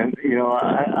 and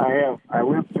I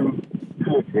lived through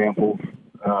two examples,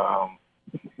 and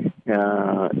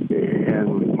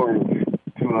or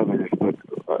two others, but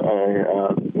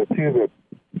the two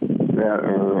that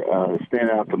are stand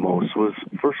out the most was,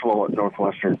 first of all, at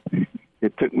Northwestern.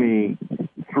 It took me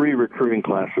 3 recruiting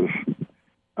classes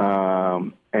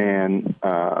and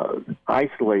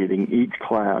isolating each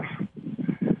class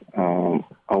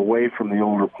away from the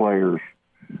older players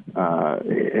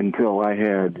until I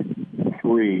had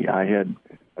 3. I had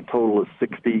a total of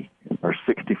 60 or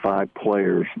 65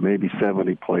 players, maybe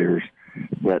 70 players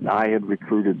that I had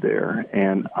recruited there.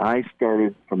 And I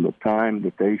started from the time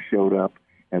that they showed up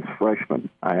as freshmen.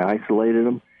 I isolated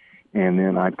them, and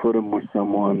then I put them with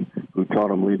someone who taught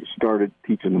them, started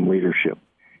teaching them leadership.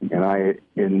 And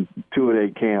in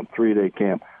 2-a-day camp, 3-a-day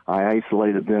camp, I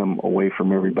isolated them away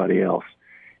from everybody else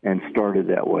and started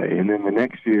that way. And then the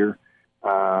next year,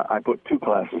 I put 2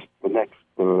 classes,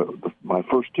 my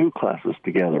first 2 classes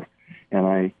together. And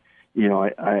I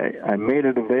made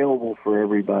it available for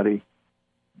everybody,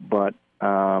 but,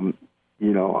 I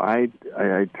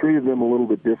treated them a little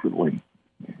bit differently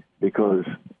because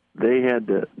they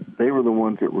were the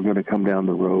ones that were going to come down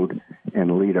the road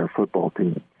and lead our football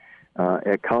team.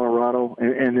 At Colorado,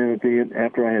 and then at the end,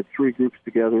 after I had 3 groups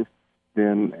together,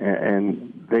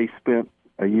 and they spent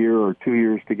a year or 2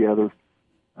 years together,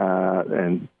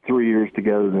 and 3 years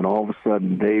together, then all of a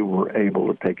sudden they were able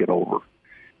to take it over.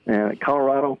 And at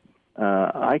Colorado,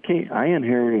 I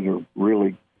inherited a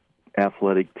really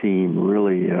athletic team,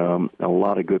 really a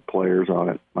lot of good players on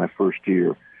it my first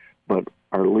year, but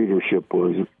our leadership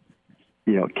was,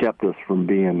 kept us from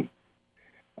being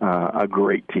a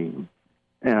great team.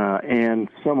 And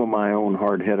some of my own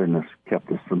hard-headedness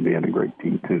kept us from being a great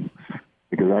team, too,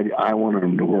 because I wanted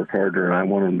them to work harder and I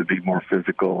wanted them to be more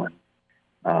physical.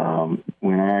 And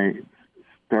when I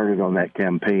started on that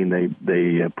campaign,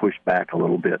 they pushed back a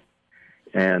little bit.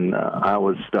 And I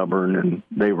was stubborn and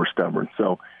they were stubborn.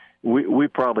 So we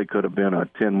probably could have been a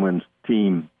 10-win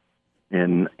team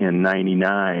in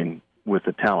 99 with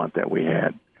the talent that we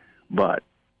had. But,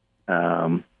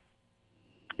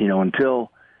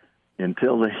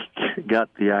 until they got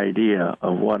the idea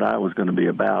of what I was going to be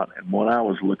about and what I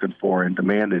was looking for and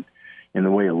demanded in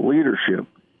the way of leadership,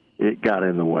 it got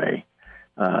in the way.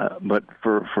 But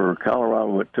for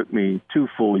Colorado, it took me 2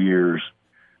 full years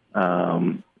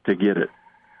to get it.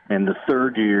 And the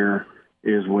third year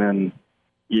is when,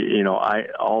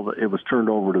 it was turned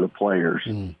over to the players.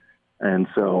 Mm. And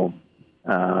so,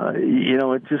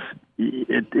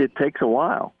 it takes a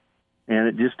while. And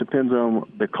it just depends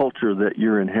on the culture that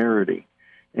you're inheriting.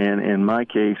 And in my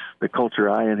case, the culture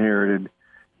I inherited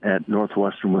at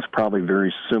Northwestern was probably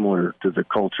very similar to the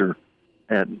culture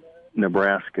at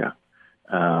Nebraska.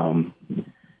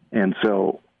 And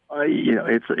so,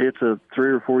 it's a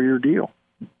 3 or 4 year deal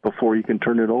before you can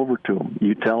turn it over to them.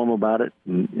 You tell them about it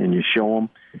and you show them,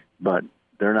 but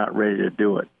they're not ready to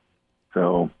do it.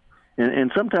 So,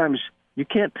 and sometimes you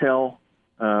can't tell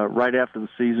right after the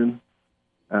season.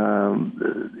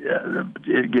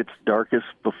 It gets darkest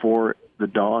before the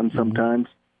dawn sometimes,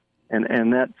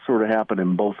 and that sort of happened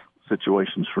in both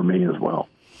situations for me as well.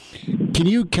 Can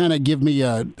you kind of give me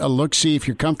a look-see, if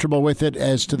you're comfortable with it,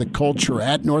 as to the culture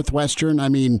at Northwestern? I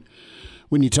mean,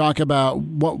 when you talk about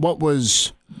what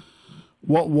was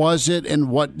it and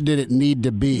what did it need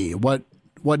to be? What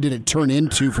did it turn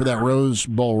into for that Rose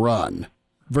Bowl run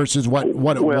versus what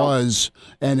it was,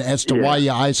 and as to why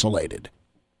you isolated?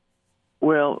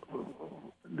 Well,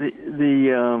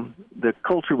 the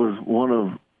culture was one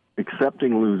of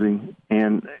accepting losing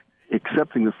and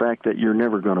accepting the fact that you're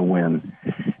never going to win.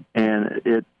 And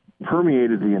it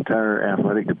permeated the entire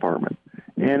athletic department,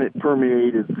 and it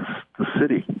permeated the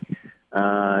city.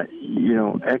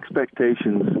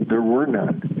 Expectations, there were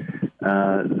none.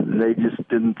 They just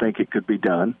didn't think it could be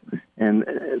done, and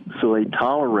so they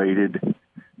tolerated.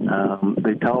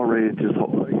 Just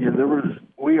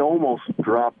we almost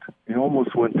dropped. We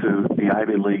almost went to the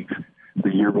Ivy Leagues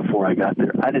the year before I got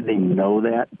there. I didn't even know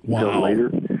that until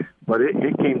later, but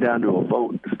it came down to a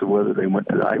vote as to whether they went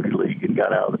to the Ivy League and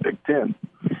got out of the Big Ten.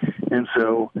 And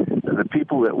so the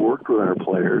people that worked with our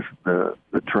players, the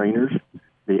trainers,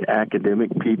 the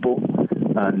academic people,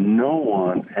 no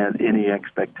one had any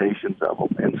expectations of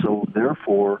them. And so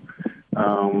therefore,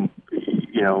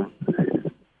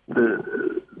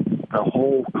 the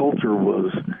whole culture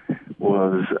was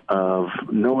of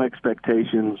no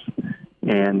expectations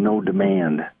and no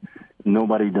demand.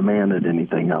 Nobody demanded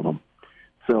anything of them.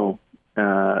 So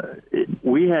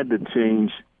we had to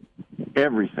change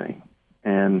everything.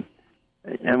 And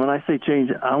when I say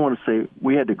change, I want to say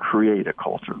we had to create a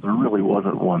culture. There really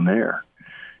wasn't one there.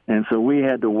 And so we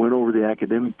had to win over the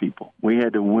academic people. We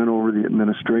had to win over the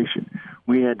administration.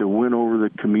 We had to win over the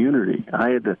community. I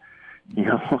had to,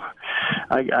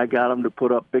 I got them to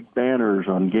put up big banners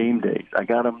on game days. I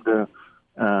got them to,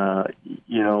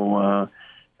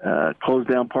 close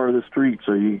down part of the street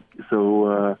so you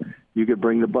could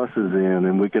bring the buses in,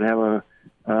 and we could have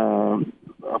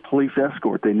a police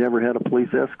escort. They never had a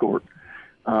police escort.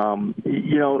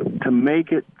 To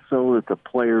make it so that the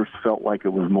players felt like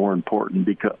it was more important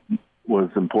because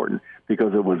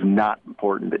it was not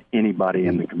important to anybody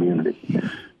in the community.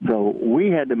 So we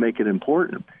had to make it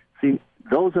important. See,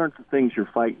 those aren't the things you're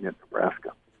fighting at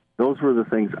Nebraska. Those were the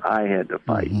things I had to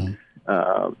fight. Mm-hmm.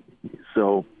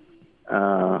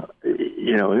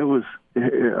 It was,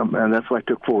 and that's why it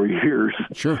took 4 years.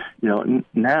 Sure.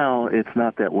 Now it's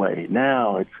not that way.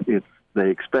 Now it's they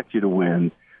expect you to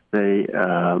win. They,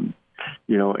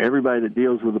 everybody that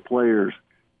deals with the players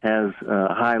has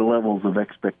high levels of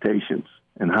expectations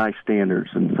and high standards,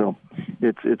 and so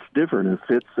it's different. And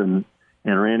Fitz and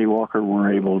Randy Walker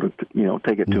were able to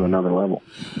take it to another level.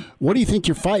 What do you think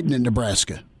you're fighting in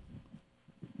Nebraska?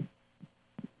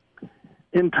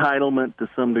 Entitlement to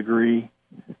some degree.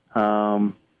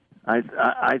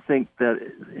 I think that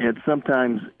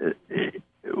sometimes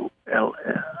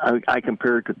I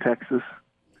compare it to Texas,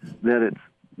 that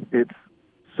it's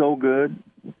so good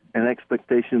and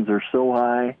expectations are so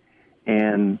high,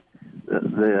 and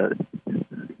the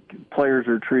players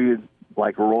are treated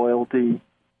like royalty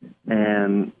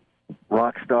and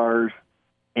rock stars,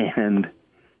 and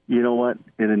you know what?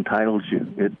 It entitles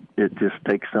you. It just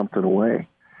takes something away.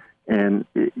 And,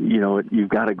 you've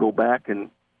got to go back and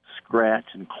scratch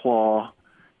and claw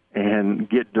and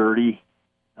get dirty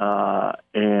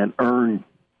and earn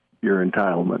your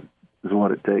entitlement is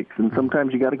what it takes. And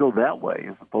sometimes you got to go that way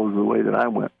as opposed to the way that I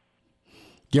went.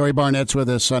 Gary Barnett's with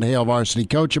us on Hail Varsity.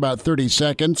 Coach, about 30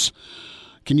 seconds.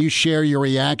 Can you share your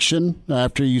reaction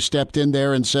after you stepped in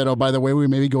there and said, oh, by the way, we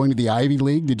may be going to the Ivy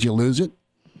League? Did you lose it?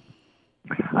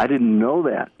 I didn't know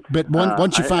that. But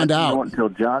once you found out. I didn't know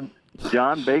until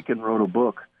John Bacon wrote a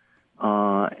book,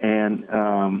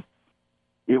 and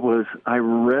it was. I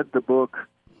read the book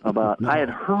about. I had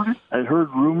heard it. I heard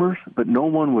rumors, but no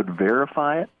one would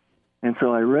verify it. And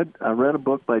so I read a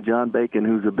book by John Bacon,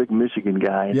 who's a big Michigan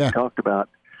guy, and he talked about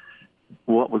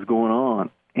what was going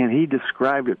on, and he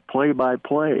described it play by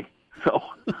play. So,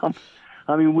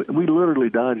 we literally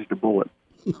dodged a bullet.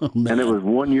 Oh, man. And it was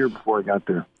 1 year before I got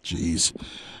there. Jeez.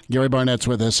 Gary Barnett's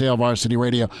with us, Hail Varsity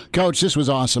Radio. Coach, this was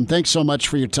awesome. Thanks so much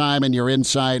for your time and your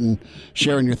insight and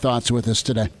sharing your thoughts with us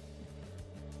today.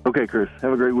 Okay, Chris.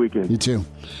 Have a great weekend. You too.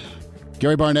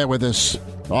 Gary Barnett with us.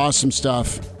 Awesome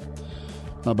stuff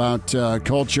about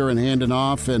culture and handing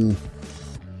off and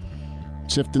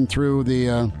sifting through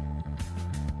the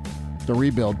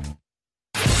rebuild.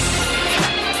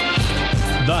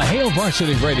 The Hail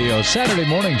Varsity Radio Saturday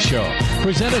Morning Show,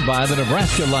 presented by the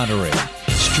Nebraska Lottery.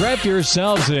 Strap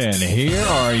yourselves in. Here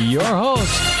are your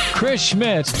hosts, Chris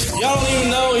Schmidt. Y'all don't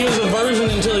even know he was a virgin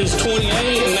until he's 28,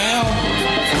 and now,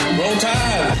 roll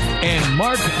tide. And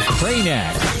Mark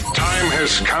Cranack. Time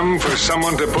has come for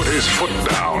someone to put his foot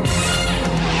down.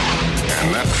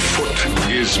 And that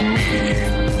foot is me.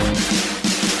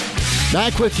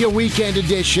 Back with your weekend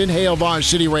edition, Hail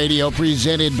Varsity Radio,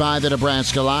 presented by the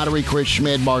Nebraska Lottery. Chris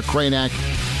Schmidt, Mark Cranack,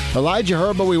 Elijah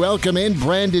Herbal. We welcome in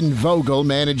Brandon Vogel,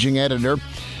 managing editor,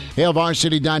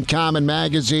 HailVarsity.com and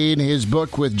magazine. His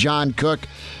book with John Cook,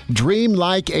 Dream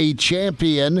Like a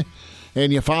Champion.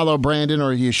 And you follow Brandon,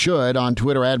 or you should, on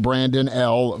Twitter at Brandon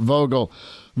L. Vogel.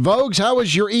 Vogues, how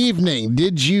was your evening?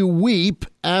 Did you weep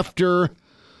after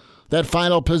that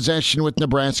final possession with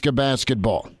Nebraska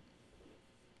basketball?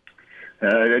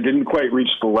 I didn't quite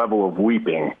reach the level of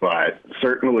weeping, but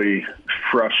certainly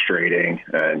frustrating.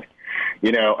 And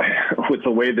with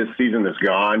the way this season has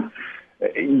gone,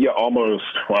 you almost,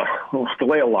 the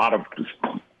way a lot of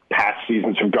past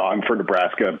seasons have gone for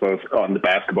Nebraska, both on the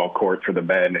basketball court for the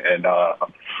men and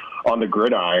on the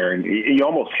gridiron, you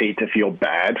almost hate to feel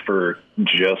bad for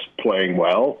just playing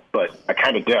well, but I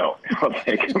kind of don't.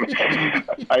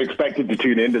 I expected to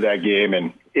tune into that game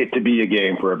and it to be a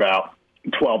game for about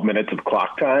 12 minutes of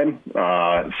clock time.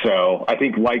 So I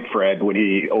think, like Fred, when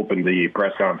he opened the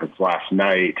press conference last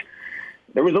night,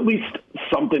 there was at least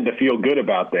something to feel good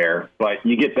about there, but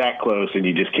you get that close and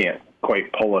you just can't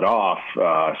quite pull it off.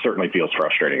 Certainly feels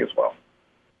frustrating as well.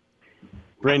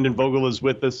 Brandon Vogel is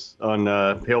with us on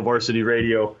Hail Varsity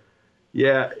Radio.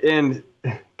 Yeah, and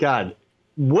God,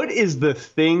 what is the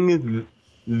thing,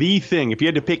 if you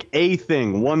had to pick a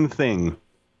thing, one thing,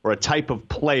 or a type of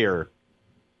player,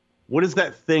 what is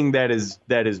that thing that is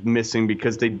missing?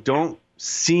 Because they don't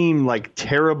seem like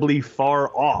terribly far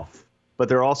off, but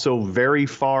they're also very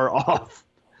far off.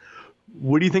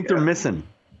 What do you think they're missing?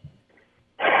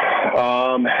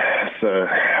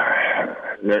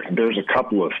 There's a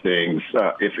couple of things.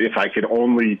 If I could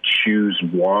only choose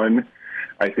one,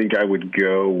 I think I would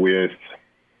go with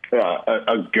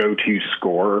a go-to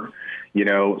scorer.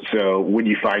 So when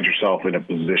you find yourself in a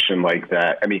position like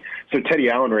that, so Teddy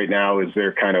Allen right now is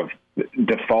their kind of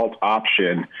default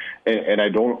option, and I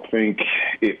don't think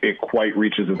it quite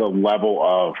reaches the level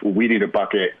of, we need a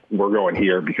bucket, we're going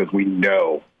here because we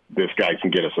know this guy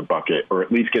can get us a bucket, or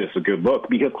at least get us a good look,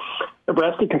 because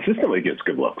Nebraska consistently gets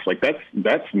good looks. Like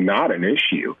that's not an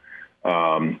issue.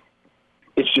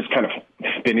 It's just kind of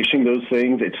finishing those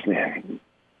things.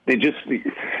 They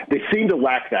seem to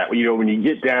lack that. When you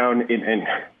get down, and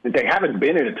they haven't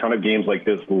been in a ton of games like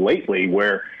this lately,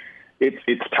 where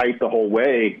it's tight the whole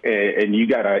way, and you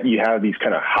have these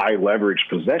kind of high leverage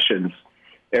possessions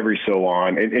every so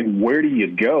on, and where do you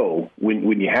go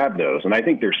when you have those? And I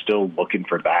think they're still looking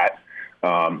for that.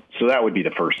 So that would be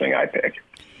the first thing I pick.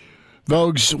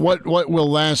 Vogues, what will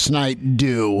last night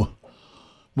do?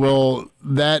 Will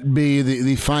that be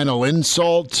the final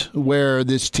insult where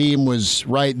this team was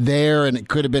right there and it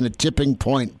could have been a tipping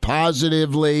point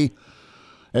positively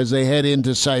as they head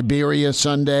into Siberia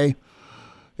Sunday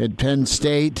at Penn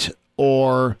State?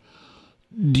 Or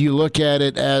do you look at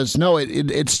it as, no,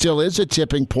 it still is a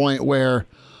tipping point where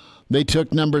they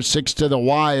took number 6 to the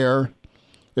wire?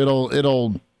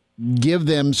 It'll give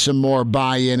them some more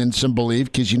buy-in and some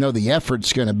belief, because the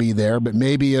effort's going to be there, but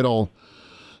maybe it'll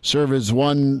serve as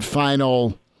one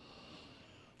final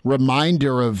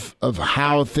reminder of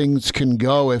how things can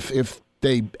go if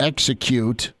they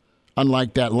execute,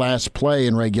 unlike that last play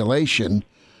in regulation,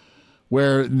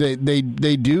 where they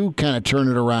do kind of turn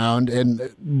it around,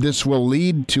 and this will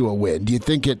lead to a win. Do you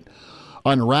think it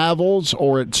unravels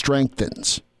or it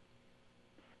strengthens?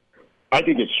 I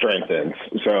think it strengthens.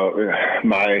 So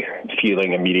my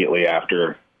feeling immediately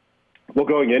after,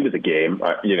 going into the game,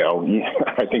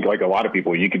 I think like a lot of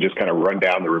people, you could just kind of run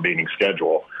down the remaining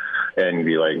schedule and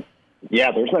be like,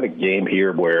 yeah, there's not a game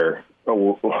here where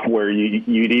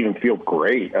you'd even feel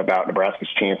great about Nebraska's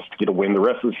chance to get a win the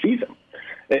rest of the season.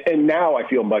 And now I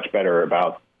feel much better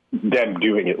about them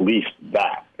doing at least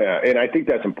that. And I think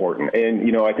that's important.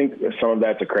 And, I think some of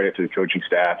that's a credit to the coaching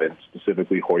staff and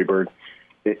specifically Hoiberg.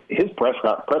 His press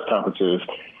conferences,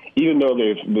 even though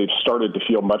they've started to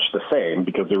feel much the same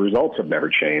because the results have never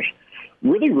changed,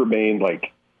 really remain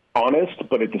like honest,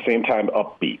 but at the same time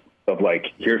upbeat of like,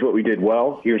 here's what we did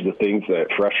well. Here's the things that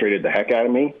frustrated the heck out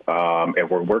of me. And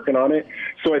we're working on it.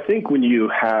 So I think when you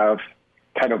have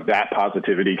kind of that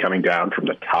positivity coming down from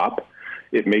the top,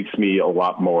 it makes me a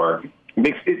lot more,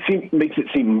 makes it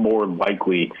seem more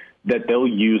likely that they'll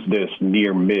use this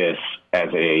near miss as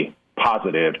a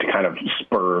positive to kind of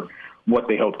spur what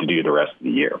they hope to do the rest of the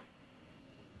year.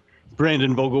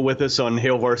 Brandon Vogel with us on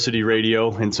Hail Varsity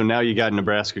Radio. And so now you got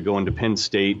Nebraska going to Penn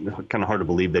State. Kind of hard to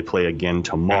believe they play again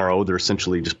tomorrow. They're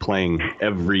essentially just playing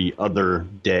every other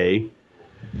day.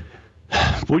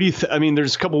 What do you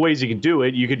there's a couple ways you could do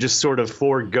it. You could just sort of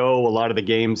forego a lot of the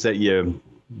games that you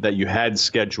had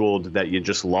scheduled that you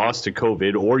just lost to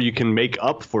COVID, or you can make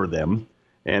up for them.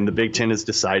 And the Big Ten has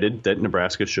decided that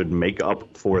Nebraska should make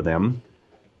up for them.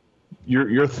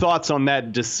 Your thoughts on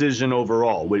that decision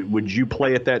overall? Would you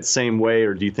play it that same way,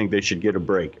 or do you think they should get a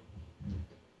break?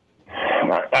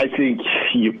 I think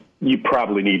you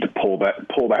probably need to pull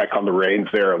back on the reins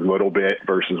there a little bit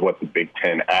versus what the Big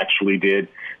Ten actually did.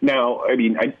 Now,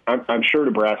 I'm sure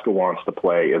Nebraska wants to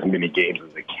play as many games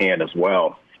as they can as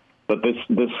well, but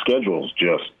this schedule is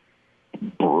just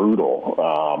brutal.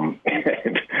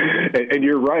 And And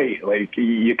you're right. Like,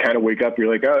 you kind of wake up,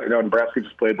 you're like, oh, Nebraska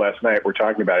just played last night. We're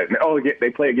talking about it. And, they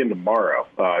play again tomorrow.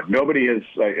 Nobody has,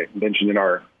 I mentioned in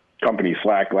our company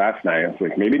Slack last night, it's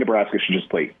like, maybe Nebraska should just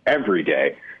play every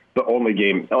day, but only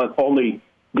games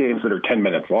that are 10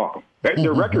 minutes long.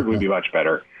 Their record would be much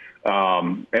better.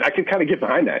 And I could kind of get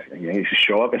behind that. You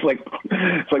show up. It's like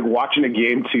watching a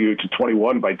game to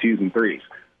 21 by 2s and 3s.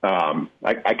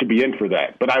 I could be in for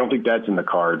that, but I don't think that's in the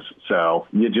cards. So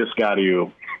you just got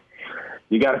to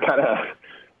kind of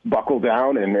buckle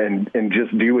down and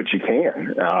just do what you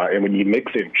can. And when you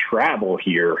mix in travel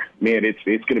here, man, it's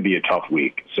going to be a tough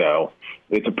week. So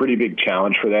it's a pretty big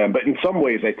challenge for them. But in some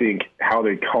ways, I think how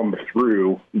they come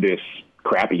through this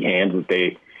crappy hand that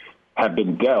they have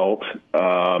been dealt,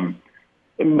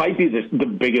 it might be the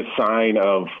biggest sign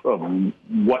of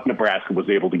what Nebraska was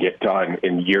able to get done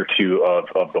in year 2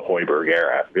 of the Hoiberg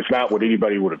era. It's not what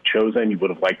anybody would have chosen. You would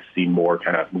have liked to see more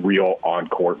kind of real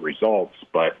on-court results,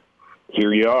 but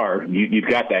here you are. You've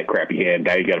got that crappy hand.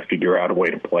 Now you got to figure out a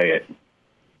way to play it.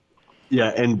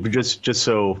 Yeah, and just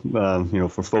so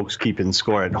for folks keeping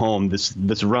score at home,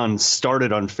 this run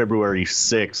started on February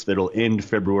 6th. It'll end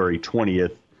February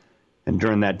 20th, and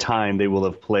during that time they will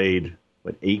have played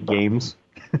 8 games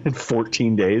in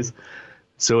 14 days.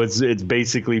 So it's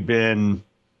basically been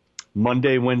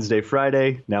Monday, Wednesday,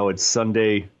 Friday. Now it's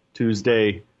Sunday,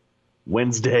 Tuesday,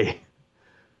 Wednesday.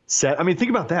 Think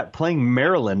about that, playing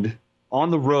Maryland on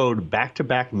the road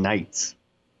back-to-back nights.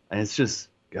 And it's just,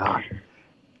 God.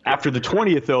 After the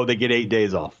 20th, though, they get 8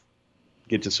 days off.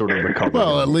 Get to sort of recover.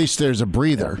 Well, at least there's a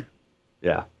breather.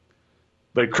 Yeah.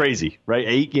 But crazy, right?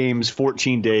 8 games,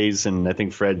 14 days, and I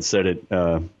think Fred said it,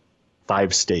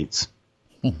 5 states.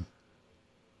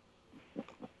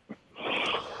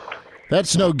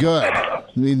 That's no good. I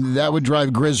mean, that would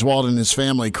drive Griswold and his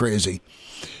family crazy.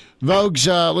 Vogues,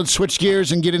 let's switch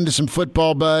gears and get into some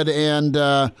football, bud, and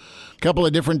a couple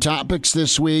of different topics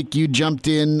this week. You jumped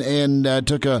in and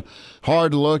took a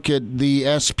hard look at the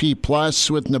SP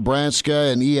Plus with Nebraska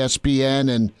and ESPN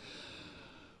and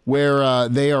where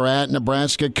they are at.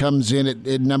 Nebraska comes in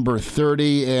at number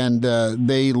 30, and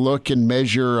they look and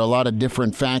measure a lot of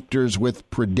different factors with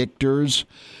predictors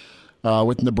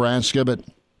with Nebraska. But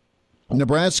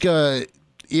Nebraska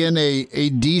in a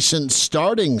decent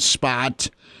starting spot.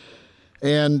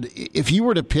 And if you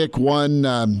were to pick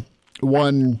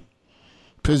one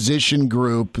position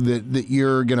group that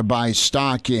you're going to buy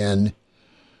stock in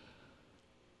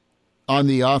on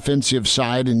the offensive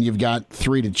side, and you've got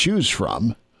 3 to choose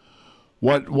from,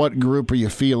 what group are you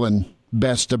feeling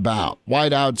best about?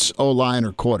 Wideouts, O-line,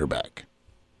 or quarterback?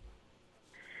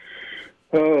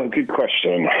 Oh, good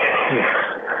question.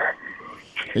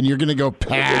 And you're going to go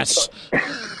pass.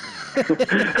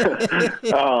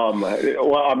 Well,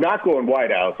 I'm not going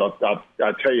wideouts.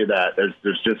 I'll tell you that.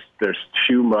 There's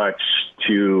too much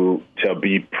to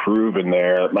be proven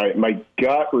there. My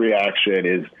gut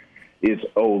reaction is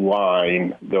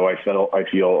O-line, though I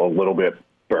feel a little bit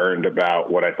burned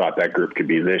about what I thought that group could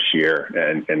be this year,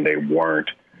 and they weren't.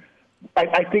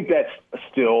 I think that's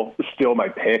still my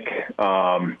pick.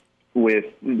 With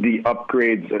the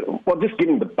upgrades, well, just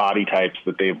getting the body types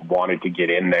that they've wanted to get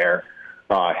in there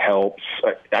helps.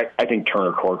 I think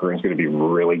Turner Corcoran is going to be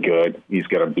really good. He's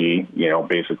going to be,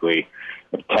 basically,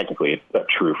 technically a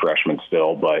true freshman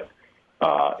still, but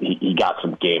he got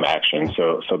some game action,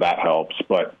 so that helps.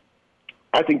 But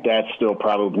I think that's still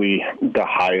probably the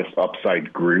highest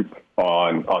upside group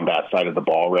on that side of the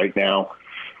ball right now.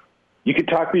 You could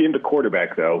talk me into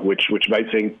quarterback, though, which might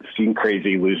seem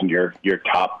crazy losing your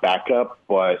top backup.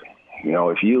 But,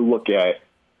 if you look at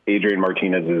Adrian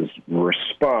Martinez's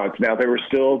response, now there were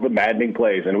still the maddening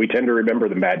plays, and we tend to remember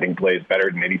the maddening plays better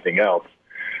than anything else.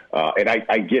 And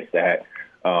I get that.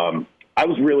 I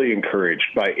was really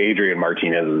encouraged by Adrian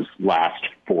Martinez's last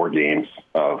 4 games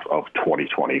of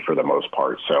 2020 for the most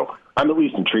part. So I'm at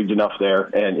least intrigued enough there.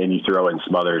 And you throw in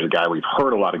Smothers, a guy we've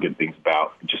heard a lot of good things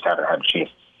about, just haven't had a chance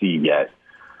to see yet.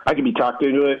 I can be talked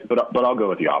into it, but I'll go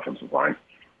with the offensive line.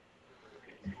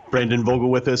 Brandon Vogel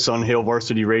with us on Hail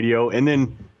Varsity Radio. And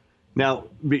then now,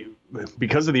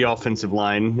 because of the offensive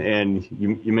line, and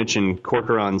you mentioned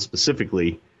Corcoran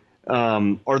specifically,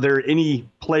 are there any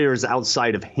players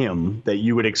outside of him that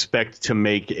you would expect to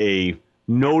make a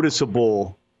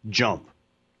noticeable jump?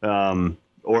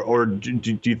 Or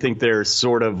do you think they're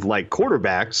sort of like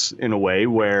quarterbacks in a way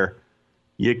where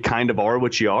you kind of are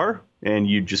what you are and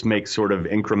you just make sort of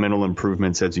incremental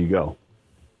improvements as you go?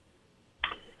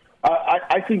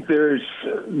 I think there's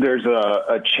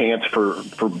a chance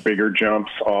for bigger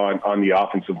jumps on the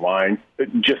offensive line,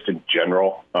 just in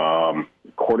general.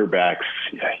 Quarterbacks,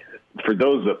 for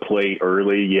those that play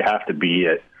early, you have to be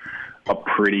at a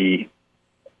pretty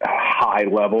high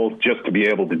level just to be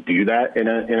able to do that in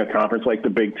a conference like the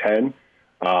Big Ten.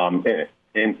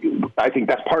 And I think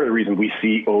that's part of the reason we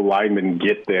see O-linemen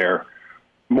get there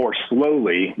more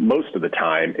slowly most of the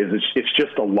time is it's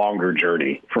just a longer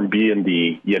journey from being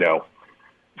the,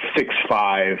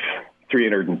 6'5",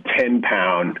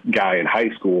 310-pound guy in high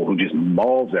school who just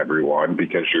mauls everyone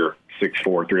because you're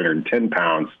 6'4", 310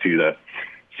 pounds to the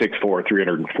 6'4",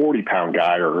 340-pound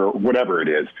guy or whatever it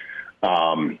is.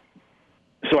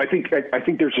 So I think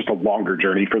there's just a longer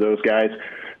journey for those guys.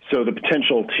 So the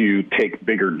potential to take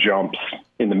bigger jumps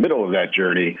in the middle of that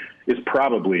journey is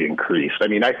probably increased. I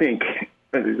mean, I think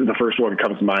the first one that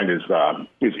comes to mind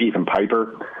is Ethan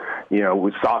Piper.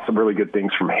 We saw some really good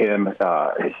things from him.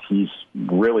 He's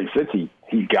really, since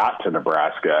he got to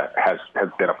Nebraska, has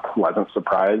been a pleasant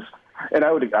surprise, and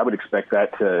I would expect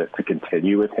that to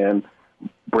continue with him.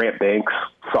 Brant Banks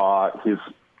saw his,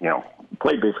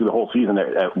 played basically the whole season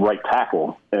at right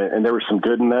tackle, and there was some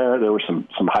good in there. There were some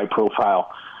high profile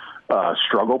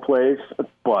struggle plays,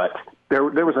 but there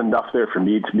was enough there for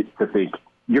me to think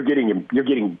you're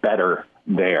getting better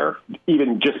there,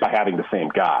 even just by having the same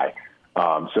guy.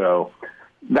 So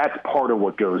that's part of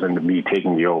what goes into me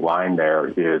taking the O-line there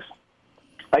is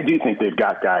I do think they've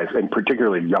got guys, and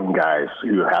particularly young guys,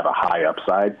 who have a high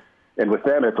upside. And with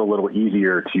them, it's a little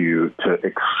easier to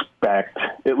expect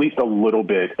at least a little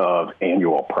bit of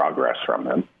annual progress from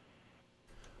them.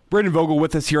 Brendan Vogel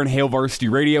with us here on Hail Varsity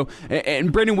Radio.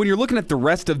 And Brendan, when you're looking at the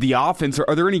rest of the offense,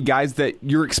 are there any guys that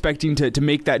you're expecting to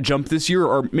make that jump this year?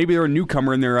 Or maybe they're a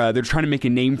newcomer and they're trying to make a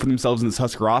name for themselves in this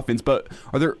Husker offense. But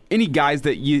are there any guys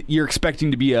that you're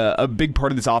expecting to be a big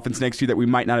part of this offense next year that we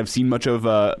might not have seen much of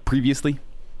previously?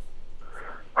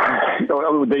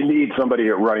 They need somebody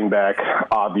at running back,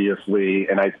 obviously.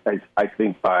 And I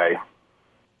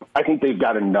think they've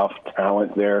got enough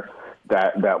talent there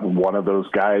that one of those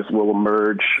guys will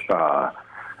emerge.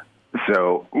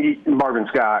 So Marvin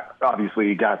Scott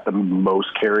obviously got the most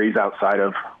carries outside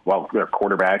of, their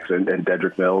quarterbacks and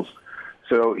Dedrick Mills.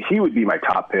 So he would be my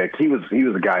top pick. He was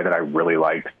a guy that I really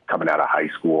liked coming out of high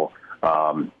school.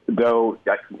 Though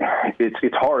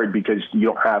it's hard because you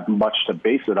don't have much to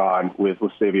base it on with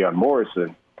Savion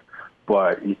Morrison,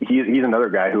 but he's another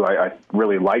guy who I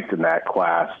really liked in that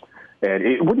class. And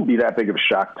it wouldn't be that big of a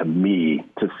shock to me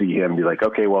to see him be like,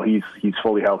 okay, well, he's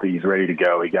fully healthy. He's ready to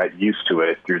go. He got used to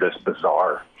it through this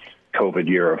bizarre COVID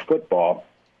year of football.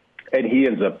 And he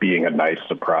ends up being a nice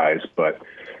surprise. But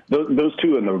those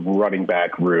two in the running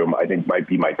back room, I think, might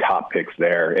be my top picks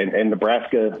there. And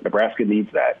Nebraska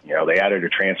needs that. They added a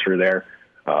transfer there.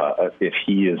 If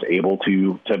he is able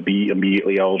to be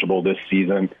immediately eligible this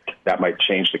season, that might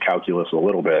change the calculus a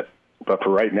little bit. But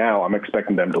for right now, I'm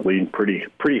expecting them to lean pretty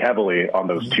heavily on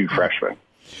those two freshmen.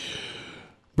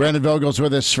 Brandon Vogel's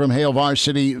with us from Hail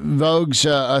Varsity. Vogues,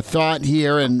 a thought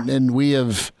here, and we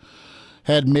have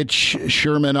had Mitch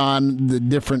Sherman on the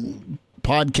different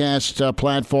podcast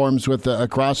platforms with a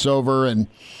crossover, and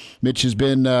Mitch has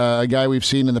been a guy we've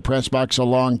seen in the press box a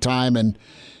long time, and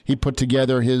he put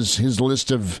together his list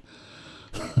of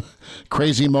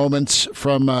crazy moments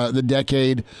from the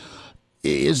decade.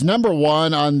 Is number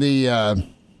one on the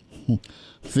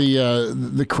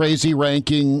crazy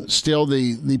ranking still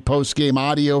the post-game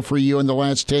audio for you in the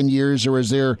last 10 years, or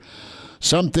is there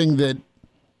something that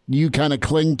you kind of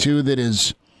cling to that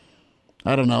is,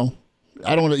 I don't know,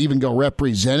 I don't want to even go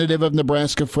representative of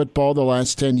Nebraska football the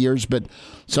last 10 years, but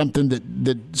something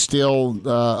that still,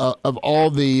 of all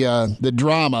the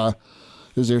drama,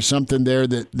 is there something there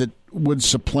that would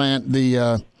supplant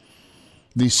the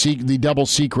double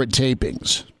secret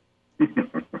tapings?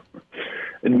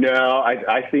 No,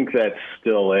 I think that's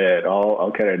still it.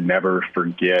 I'll kind of never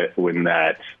forget when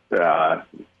that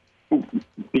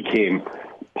became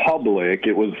public.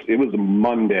 It was a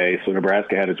Monday, so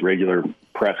Nebraska had its regular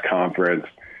press conference,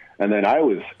 and then I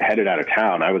was headed out of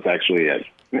town. I was actually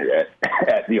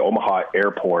at the Omaha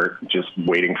airport, just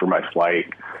waiting for my flight,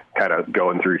 kind of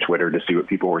going through Twitter to see what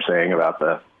people were saying about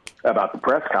the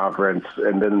press conference,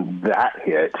 and then that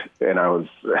hit, and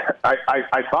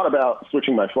I thought about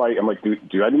switching my flight. I'm like,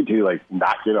 do I need to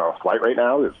not get on a flight right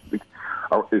now? Is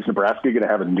Nebraska going to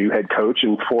have a new head coach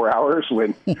in 4 hours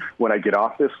when I get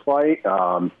off this flight?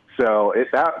 So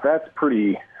that's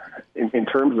pretty in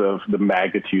terms of the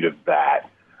magnitude of that.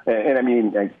 And I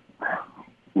mean,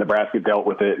 Nebraska dealt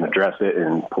with it and addressed it,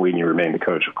 and Pelini remained the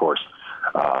coach, of course.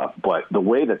 But the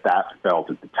way that felt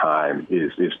at the time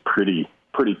is pretty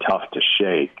tough to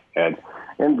shake, and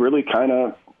really kind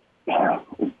of,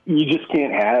 you just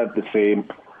can't have the same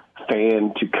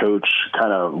fan to coach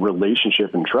kind of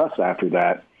relationship and trust after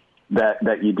that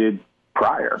you did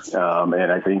prior.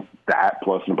 And I think that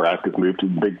plus Nebraska's move to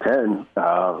the Big Ten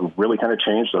really kind of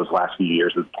changed those last few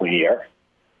years of the Pelini era.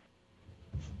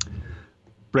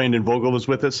 Brandon Vogel is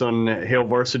with us on Hail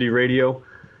Varsity Radio.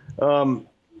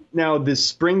 Now, this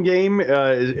spring game,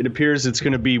 it appears it's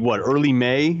going to be, early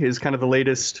May is kind of the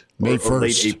latest? May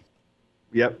 1st.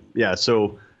 Yep. Yeah.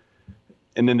 So,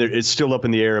 and then it's still up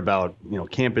in the air about,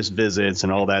 campus visits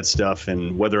and all that stuff,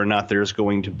 and whether or not there's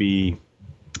going to be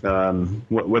fans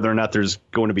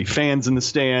in the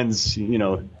stands.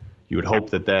 You would hope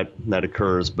that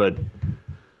occurs, but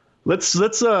let's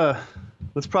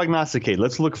prognosticate.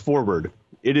 Let's look forward.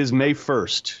 It is May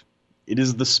 1st. It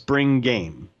is the spring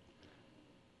game.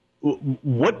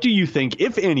 What do you think,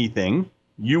 if anything,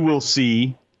 you will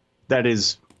see that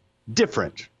is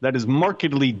different, that is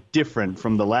markedly different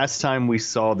from the last time we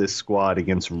saw this squad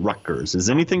against Rutgers? Is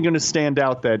anything going to stand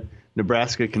out that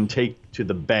Nebraska can take to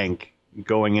the bank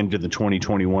going into the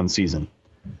 2021 season?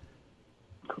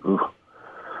 Ooh.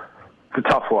 It's a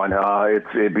tough one.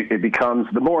 It becomes,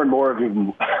 the more and more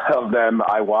of them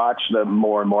I watch, the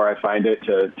more and more I find it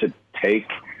to take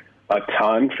a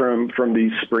ton from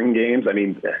these spring games. I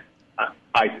mean,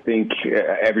 I think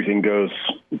everything goes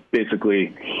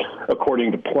basically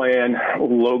according to plan.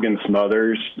 Logan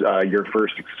Smothers, your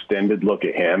first extended look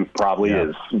at him probably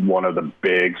is one of the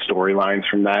big storylines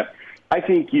from that. I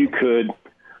think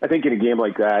in a game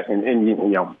like that, and this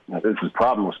is the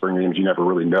problem with spring games, you never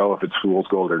really know if it's fool's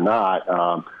gold or not.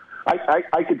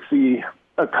 I could see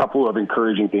a couple of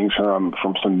encouraging things from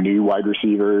some new wide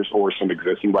receivers or some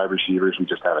existing wide receivers we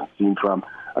just haven't seen from.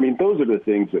 I mean, those are the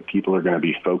things that people are going to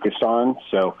be focused on.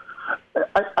 So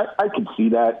I could see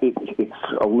that. It's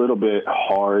a little bit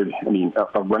hard. I mean,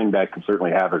 a running back can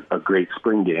certainly have a great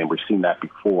spring game. We've seen that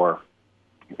before.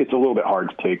 It's a little bit hard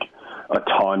to take a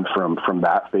ton from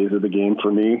that phase of the game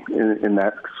for me in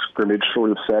that scrimmage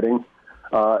sort of setting.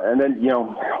 And then,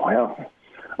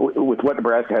 with what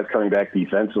Nebraska has coming back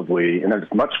defensively, and as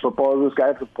much football as those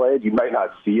guys have played, you might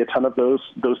not see a ton of those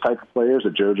type of players, a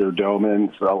JoJo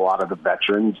Domann, a lot of the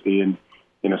veterans in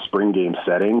a spring game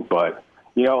setting. But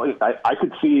I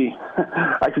could see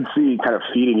kind of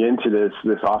feeding into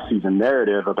this offseason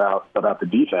narrative about the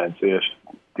defense if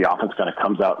the offense kind of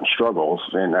comes out and struggles,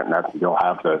 and that you'll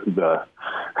have the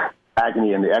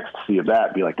agony and the ecstasy of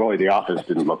that. Be like, boy, the offense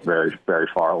didn't look very, very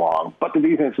far along, but the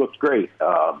defense looked great.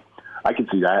 I could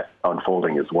see that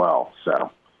unfolding as well.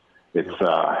 So it's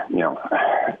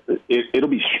it'll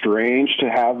be strange to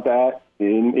have that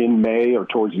in May or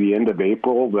towards the end of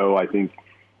April, though. I think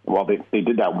they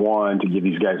did that one to give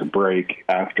these guys a break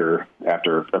after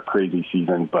a crazy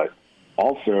season, but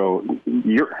also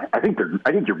I think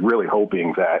you're really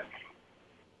hoping that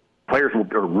players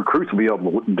or recruits will be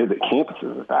able to visit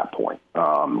campuses at that point,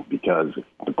 because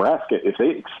Nebraska, if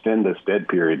they extend this dead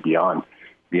period beyond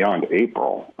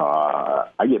April,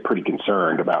 I get pretty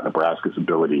concerned about Nebraska's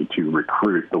ability to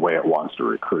recruit the way it wants to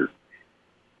recruit.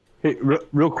 Hey,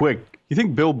 real quick, you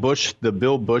think the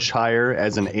Bill Bush hire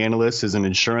as an analyst is an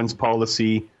insurance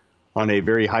policy on a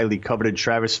very highly coveted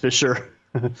Travis Fisher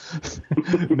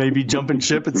maybe jumping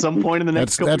ship at some point in the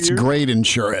next couple years? That's great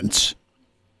insurance.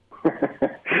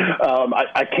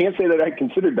 I can't say that I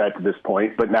considered that to this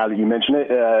point, but now that you mention it,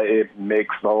 it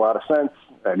makes a lot of sense.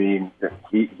 I mean,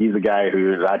 he's a guy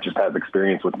who not just has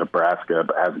experience with Nebraska,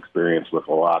 but has experience with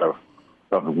a lot of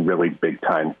really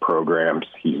big-time programs.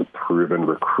 He's a proven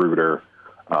recruiter.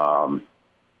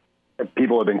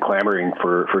 People have been clamoring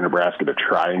for Nebraska to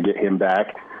try and get him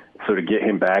back. So to get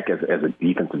him back as a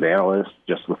defensive analyst,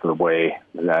 just with the way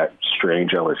that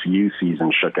strange LSU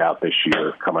season shook out this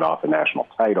year, coming off a national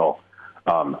title,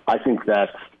 I think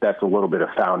that's a little bit of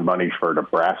found money for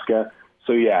Nebraska.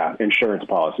 So, yeah, insurance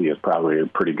policy is probably a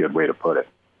pretty good way to put it.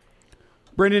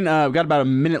 Brendan, we've got about a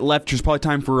minute left. There's probably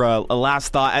time for a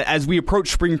last thought. As we approach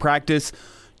spring practice,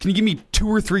 can you give me 2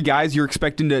 or 3 guys you're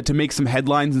expecting to make some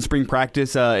headlines in spring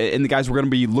practice and the guys we're going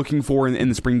to be looking for in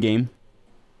the spring game?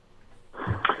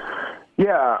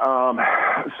 Yeah,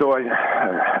 so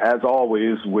as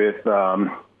always with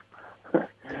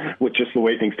just the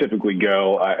way things typically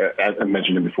go, as I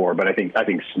mentioned it before, but I think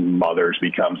Smothers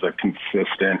becomes a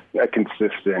consistent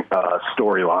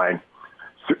storyline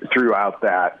throughout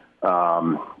that.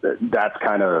 That's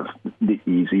kind of the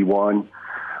easy one.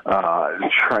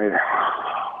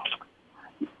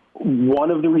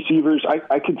 One of the receivers,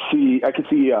 I could see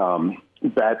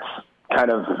Betts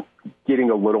kind of getting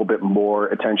a little bit more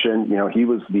attention. He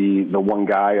was the one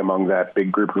guy among that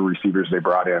big group of receivers they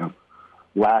brought in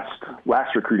last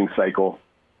recruiting cycle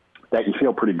that you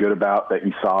feel pretty good about, that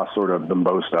you saw sort of the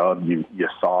most of. You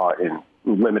saw in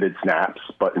limited snaps,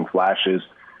 but in flashes.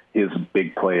 his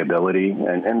big play ability.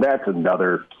 And that's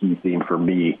another key theme for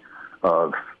me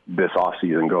of this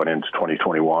offseason going into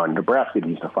 2021. Nebraska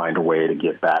needs to find a way to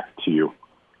get back to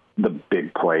the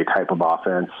big play type of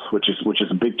offense, which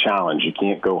is a big challenge. You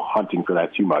can't go hunting for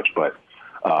that too much, but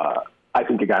I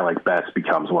think a guy like Betts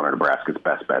becomes one of Nebraska's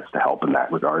best bets to help in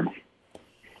that regard.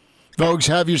 Folks,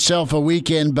 have yourself a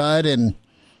weekend, bud, and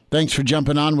thanks for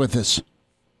jumping on with us.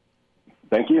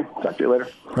 Thank you. Talk to you later.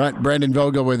 All right, Brandon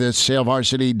Vogel with us,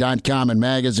 HailVarsity.com and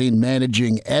magazine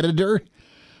managing editor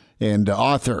and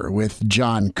author with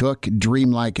John Cook,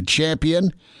 Dream Like a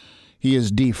Champion. He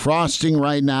is defrosting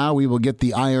right now. We will get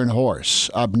the Iron Horse.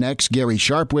 Up next, Gary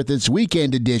Sharp with its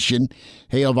weekend edition,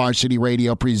 Hail Varsity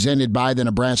Radio, presented by the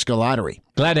Nebraska Lottery.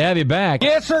 Glad to have you back.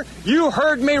 Yes, sir. You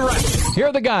heard me right. Here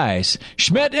are the guys,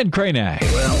 Schmidt and Kranak.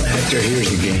 Well, Hector,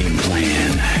 here's the game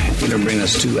plan. You're going to bring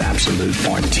us 2 absolute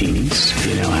martinis.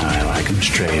 You know how I like them,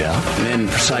 straight up. And then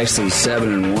precisely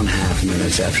 7.5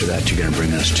 minutes after that, you're going to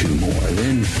bring us 2 more.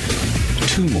 Then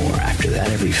 2 more after that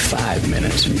every 5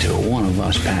 minutes until one of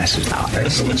us passes out.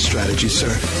 Excellent strategy, sir.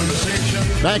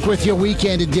 Back with your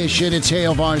weekend edition. It's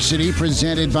Hail Varsity,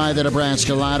 presented by the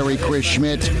Nebraska Lottery. Chris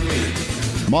Schmidt,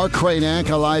 Mark Kranak,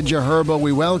 Elijah Herba.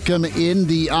 We welcome in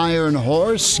the Iron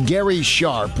Horse, Gary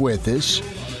Sharp with us.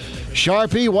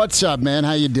 Sharpie, what's up, man?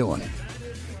 How you doing?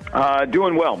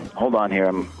 Doing well. Hold on here.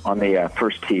 I'm on the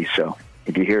first tee, so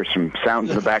if you hear some sounds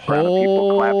in the background of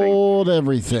people clapping. Hold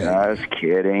everything.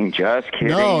 Just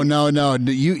kidding. No.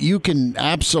 You can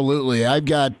absolutely.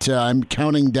 I'm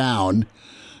counting down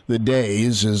the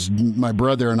days as my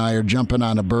brother and I are jumping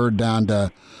on a bird down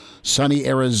to sunny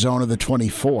Arizona the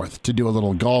 24th to do a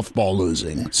little golf ball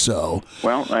losing. So,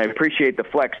 well, I appreciate the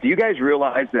flex. Do you guys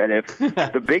realize that if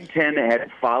the Big Ten had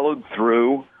followed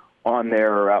through on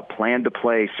their plan to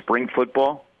play spring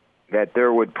football, that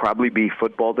there would probably be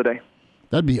football today?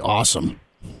 That'd be awesome.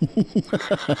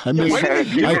 I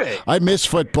miss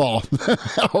football.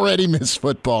 I already miss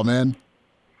football, man.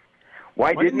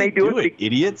 Why didn't they do it?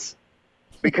 Idiots.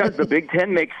 Because the Big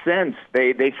Ten makes sense.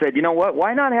 They said, you know what?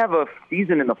 Why not have a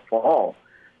season in the fall?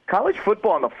 College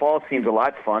football in the fall seems a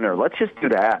lot funner. Let's just do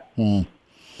that.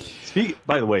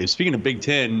 By the way, speaking of Big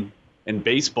Ten and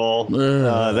baseball,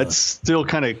 that's still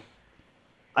kind of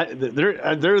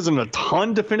there isn't a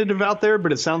ton definitive out there,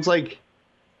 but it sounds like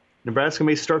Nebraska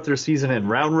may start their season in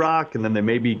Round Rock, and then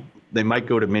they might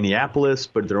go to Minneapolis,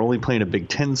 but they're only playing a Big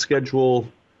Ten schedule.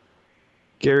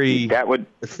 Gary, I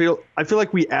feel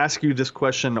like we ask you this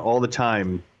question all the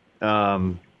time,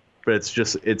 but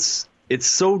it's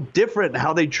so different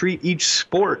how they treat each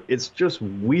sport. It's just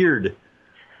weird.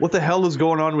 What the hell is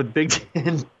going on with Big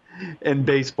Ten and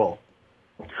baseball?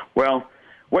 Well,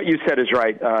 what you said is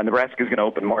right. Nebraska is going to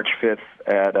open March 5th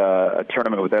at a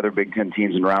tournament with other Big Ten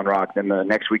teams in Round Rock. Then the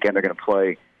next weekend they're going to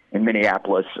play in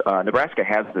Minneapolis. Nebraska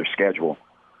has their schedule.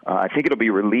 I think it'll be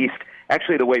released.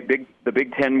 Actually, the way the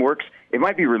Big Ten works, it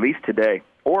might be released today,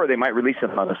 or they might release it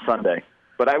on a Sunday.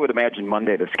 But I would imagine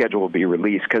Monday the schedule will be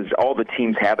released because all the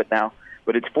teams have it now.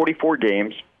 But it's 44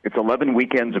 games. It's 11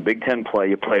 weekends of Big Ten play.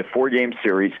 You play a 4-game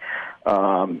series,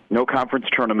 no conference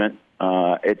tournament.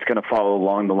 It's going to follow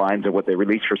along the lines of what they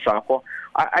released for softball.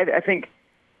 I think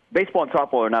baseball and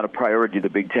softball are not a priority to the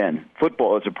Big Ten.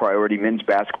 Football is a priority. Men's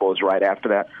basketball is right after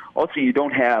that. Also, you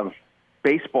don't have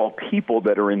baseball people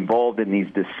that are involved in these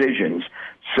decisions.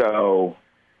 So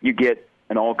you get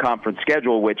an all-conference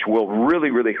schedule, which will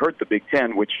really, really hurt the Big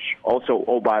Ten, which also,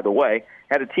 oh, by the way,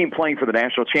 had a team playing for the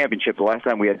national championship the last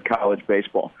time we had college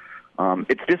baseball.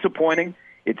 It's disappointing.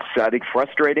 It's, I think,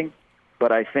 frustrating.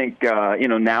 But I think,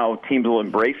 now teams will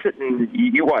embrace it. And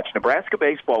you watch, Nebraska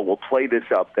baseball will play this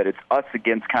up, that it's us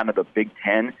against kind of the Big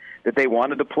Ten that they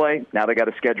wanted to play. Now they got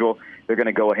a schedule. They're going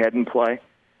to go ahead and play.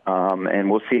 And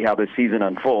we'll see how this season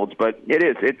unfolds. But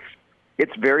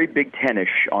it's very Big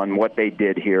Ten-ish on what they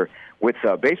did here with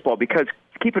baseball. Because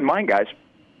keep in mind, guys,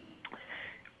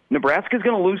 Nebraska's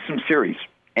going to lose some series.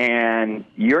 And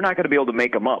you're not going to be able to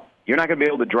make them up. You're not going to be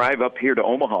able to drive up here to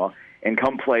Omaha and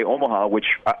come play Omaha, which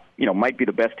might be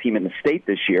the best team in the state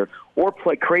this year, or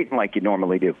play Creighton like you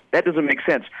normally do. That doesn't make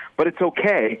sense. But it's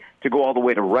okay to go all the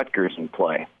way to Rutgers and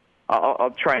play.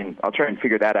 I'll try and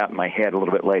figure that out in my head a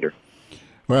little bit later.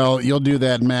 Well, you'll do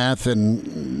that math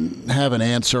and have an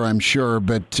answer, I'm sure.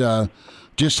 But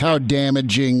just how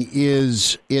damaging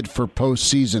is it for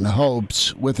postseason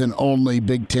hopes with an only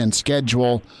Big Ten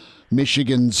schedule?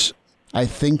 Michigan's, I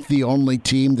think, the only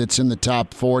team that's in the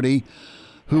top 40.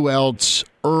 Who else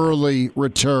early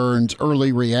returns,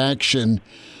 early reaction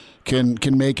can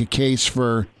make a case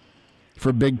for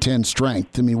Big Ten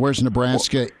strength? I mean, where's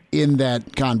Nebraska in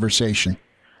that conversation?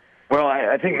 Well,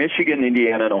 I think Michigan,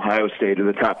 Indiana, and Ohio State are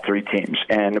the top 3 teams,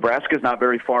 and Nebraska's not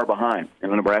very far behind.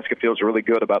 And Nebraska feels really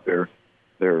good about their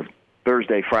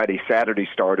Thursday, Friday, Saturday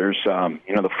starters.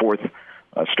 The fourth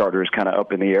starter is kind of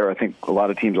up in the air. I think a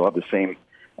lot of teams will have the same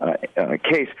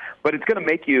case, but it's going to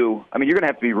make you. I mean, you're going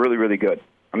to have to be really, really good.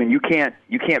 I mean, you can't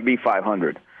be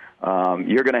 500.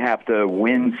 You're going to have to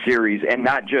win series, and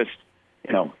not just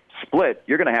split.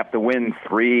 You're going to have to win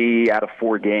 3 out of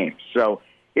 4 games. So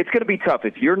it's going to be tough.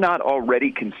 If you're not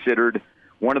already considered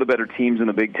one of the better teams in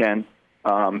the Big Ten,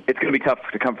 it's going to be tough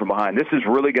to come from behind. This is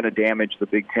really going to damage the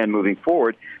Big Ten moving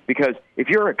forward, because if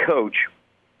you're a coach,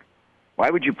 why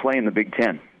would you play in the Big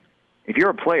Ten? If you're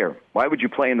a player, why would you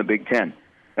play in the Big Ten?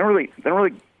 They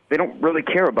don't really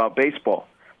care about baseball.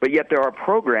 But yet there are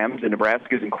programs, and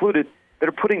Nebraska is included, that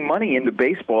are putting money into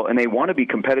baseball, and they want to be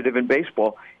competitive in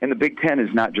baseball, and the Big Ten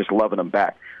is not just loving them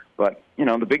back. But,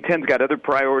 the Big Ten's got other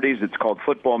priorities. It's called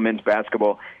football, men's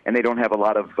basketball, and they don't have a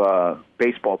lot of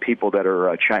baseball people that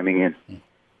are chiming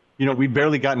in. We've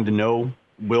barely gotten to know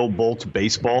Will Bolt's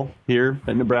baseball here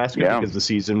at Nebraska because the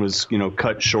season was,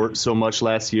 cut short so much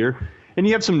last year. And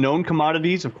you have some known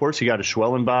commodities. Of course, you got a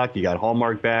Schwellenbach, you got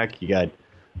Hallmark back, you got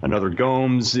another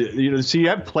Gomes. So you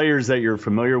have players that you're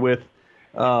familiar with.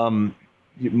 Mojo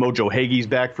Hagee's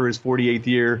back for his 48th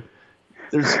year.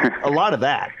 There's a lot of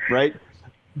that, right?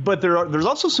 But there's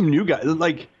also some new guys.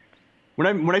 Like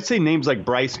when I say names like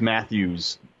Bryce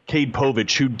Matthews, Cade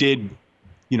Povich, who did,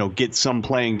 get some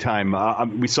playing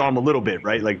time. We saw him a little bit,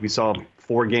 right? Like we saw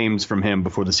 4 games from him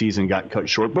before the season got cut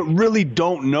short, but really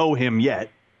don't know him yet.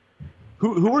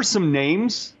 Who are some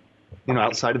names,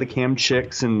 outside of the Cam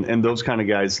Chicks and those kind of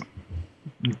guys,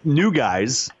 new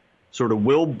guys, sort of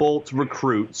Will Bolt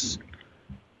recruits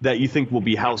that you think will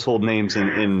be household names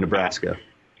in Nebraska?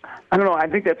 I don't know. I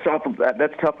think that's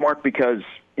tough, Mark, because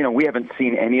we haven't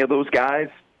seen any of those guys,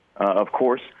 of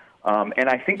course, and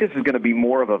I think this is going to be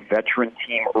more of a veteran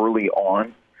team early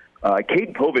on.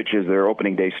 Cade Povich is their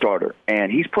opening day starter,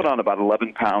 and he's put on about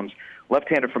 11 pounds.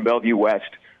 Left-handed from Bellevue West,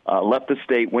 left the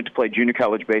state, went to play junior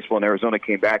college baseball in Arizona,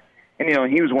 came back, and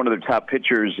he was one of their top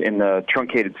pitchers in the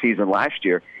truncated season last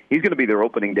year. He's going to be their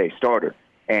opening day starter.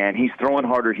 And he's throwing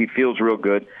harder. He feels real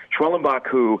good. Schwellenbach,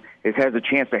 who has a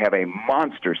chance to have a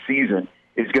monster season,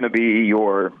 is going to be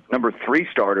your number 3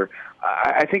 starter.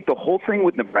 I think the whole thing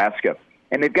with Nebraska,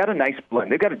 and they've got a nice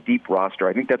blend. They've got a deep roster.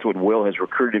 I think that's what Will has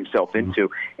recruited himself into.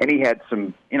 And he had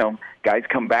some, guys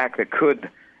come back that could,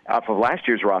 off of last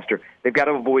year's roster. They've got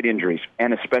to avoid injuries,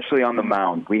 and especially on the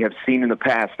mound. We have seen in the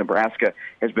past Nebraska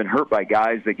has been hurt by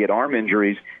guys that get arm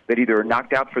injuries that either are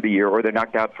knocked out for the year or they're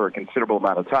knocked out for a considerable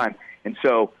amount of time. And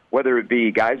so whether it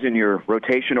be guys in your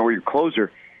rotation or your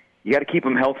closer, you got to keep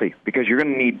them healthy, because you're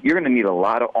going to need a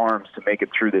lot of arms to make it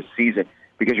through this season,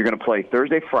 because you're going to play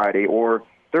Thursday, Friday,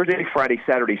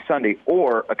 Saturday, Sunday,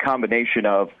 or a combination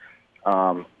of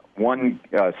 2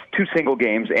 single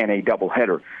games and a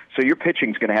doubleheader. So your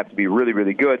pitching is going to have to be really,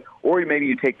 really good, or maybe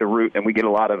you take the route and we get a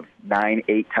lot of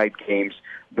 9-8 type games.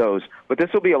 But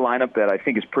this will be a lineup that I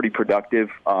think is pretty productive.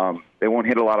 They won't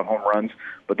hit a lot of home runs,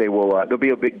 but they'll be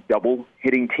a big double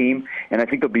hitting team, and I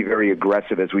think they'll be very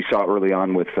aggressive, as we saw early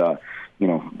on with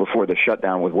before the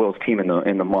shutdown with Will's team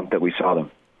in the month that we saw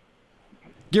them.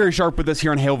 Gary Sharp with us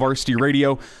here on Hail Varsity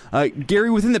Radio. Gary,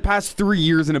 within the past 3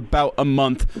 years and about a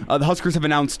month, the Huskers have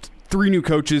announced 3 new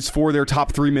coaches for their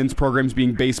top 3 men's programs,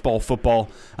 being baseball, football,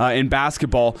 and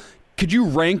basketball. Could you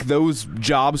rank those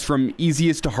jobs from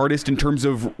easiest to hardest in terms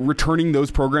of returning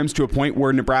those programs to a point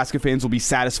where Nebraska fans will be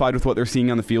satisfied with what they're seeing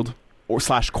on the field or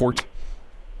 /court?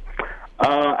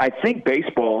 I think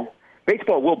baseball,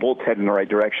 Will Bolt's heading in the right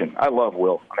direction. I love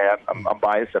Will. I mean, I'm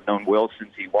biased. I've known Will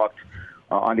since he walked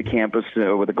onto campus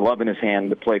with a glove in his hand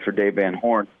to play for Dave Van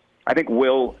Horn. I think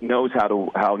Will knows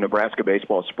how Nebraska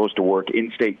baseball is supposed to work.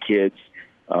 In-state kids,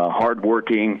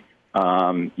 hardworking.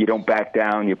 You don't back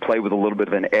down. You play with a little bit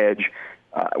of an edge.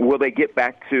 Will they get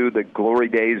back to the glory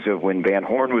days of when Van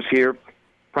Horn was here?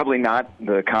 Probably not.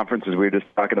 The conferences we were just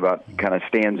talking about kind of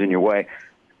stands in your way.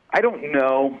 I don't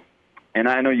know, and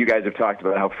I know you guys have talked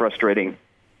about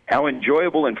how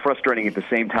enjoyable and frustrating at the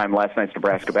same time last night's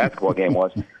Nebraska basketball game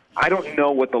was. I don't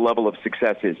know what the level of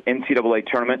success is. NCAA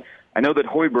tournament, I know that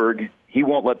Hoiberg, he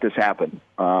won't let this happen.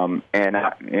 I'm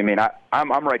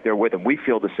right there with him. We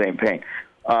feel the same pain.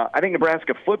 I think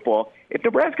Nebraska football, if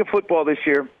Nebraska football this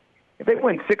year, if they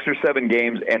win 6 or 7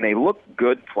 games and they look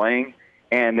good playing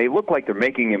and they look like they're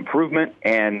making improvement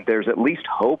and there's at least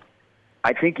hope,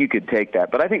 I think you could take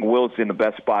that. But I think Will's in the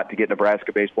best spot to get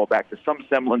Nebraska baseball back to some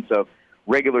semblance of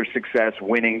regular success,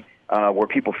 winning, where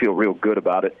people feel real good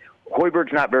about it.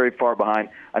 Hoiberg's not very far behind.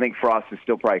 I think Frost is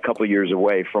still probably a couple of years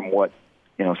away from what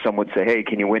some would say, hey,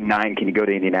 can you win 9? Can you go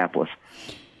to Indianapolis?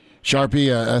 Sharpie,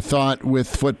 a thought with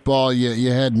football.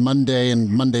 You had Monday, and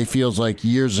Monday feels like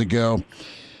years ago,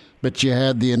 but you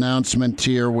had the announcement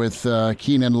here with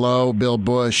Keenan Lowe, Bill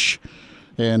Busch,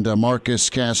 and Marcus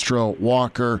Castro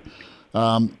Walker.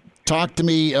 Talk to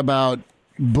me about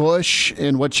Busch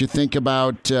and what you think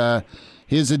about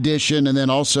his addition, and then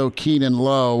also Keenan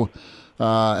Lowe,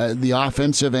 the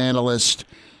offensive analyst,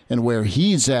 and where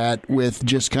he's at with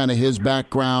just kind of his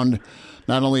background,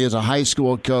 not only as a high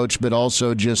school coach, but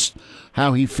also just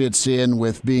how he fits in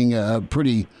with being a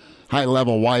pretty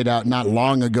high-level wideout not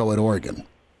long ago at Oregon.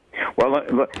 Well,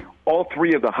 look, all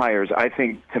three of the hires, I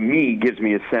think, to me, gives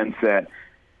me a sense that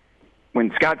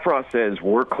when Scott Frost says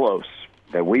we're close,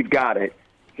 that we've got it,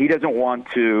 he doesn't want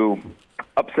to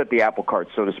upset the apple cart,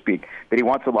 so to speak, that he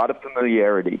wants a lot of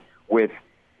familiarity with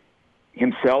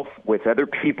himself, with other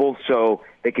people, so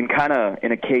they can kind of,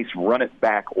 in a case, run it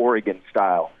back Oregon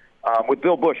style. With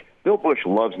Bill Busch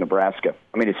loves Nebraska.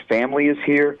 I mean, his family is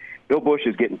here. Bill Busch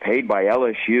is getting paid by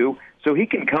LSU, so he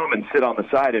can come and sit on the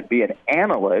side and be an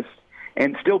analyst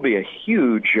and still be a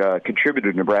huge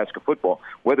contributor to Nebraska football,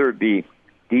 whether it be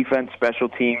defense, special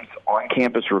teams,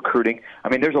 on-campus recruiting. I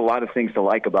mean, there's a lot of things to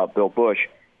like about Bill Busch.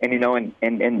 And,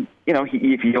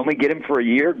 if you only get him for a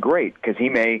year, great, because he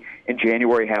may in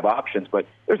January have options. But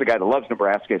there's a guy that loves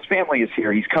Nebraska. His family is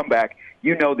here. He's come back.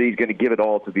 You know that he's going to give it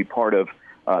all to be part of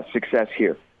success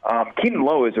here. Keenan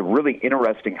Lowe is a really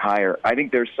interesting hire. I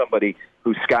think there's somebody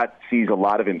who Scott sees a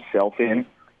lot of himself in,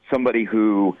 somebody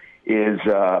who is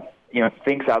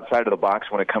thinks outside of the box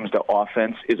when it comes to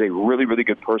offense, is a really, really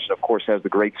good person. Of course, has the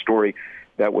great story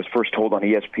that was first told on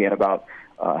ESPN about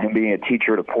him being a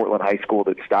teacher at a Portland high school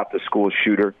that stopped a school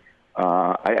shooter.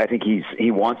 I think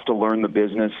he wants to learn the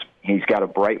business. He's got a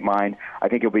bright mind. I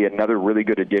think he'll be another really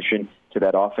good addition to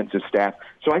that offensive staff.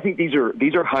 So I think these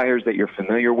are hires that you're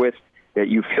familiar with, that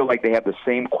you feel like they have the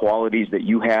same qualities that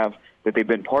you have, that they've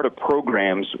been part of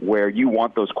programs where you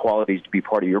want those qualities to be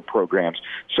part of your programs.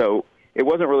 So it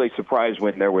wasn't really a surprise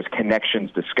when there was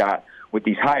connections to Scott with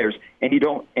these hires. And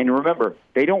remember,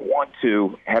 they don't want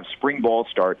to have spring ball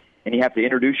start and you have to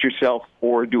introduce yourself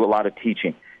or do a lot of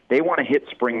teaching. They want to hit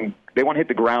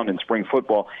the ground in spring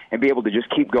football and be able to just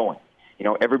keep going.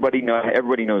 Everybody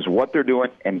knows what they're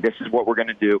doing, and this is what we're going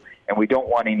to do, and we don't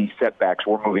want any setbacks.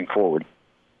 We're moving forward.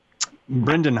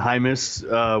 Brendan Hymus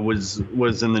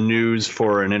was in the news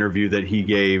for an interview that he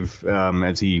gave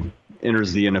as he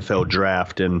enters the NFL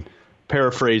draft, and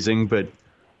paraphrasing, but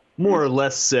more or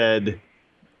less said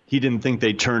he didn't think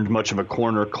they turned much of a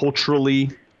corner culturally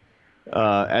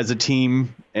as a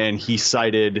team, and he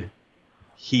cited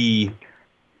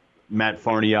Matt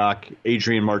Farniok,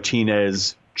 Adrian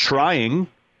Martinez trying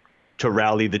to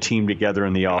rally the team together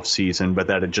in the offseason, but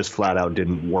that it just flat out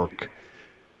didn't work.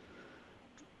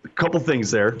 A couple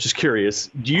things there. Just curious.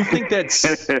 Do you think that's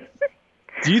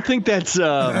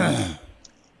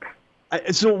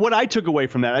so what I took away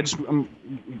from that,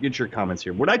 get your comments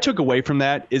here. What I took away from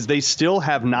that is they still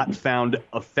have not found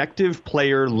effective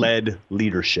player-led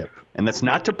leadership. And that's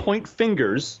not to point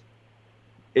fingers.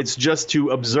 It's just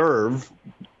to observe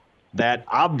that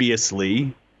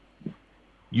obviously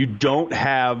you don't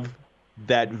have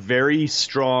that very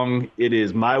strong, it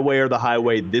is my way or the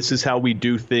highway, this is how we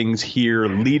do things here,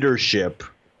 leadership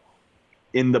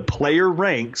in the player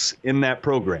ranks in that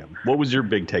program. What was your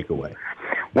big takeaway?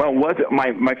 Well,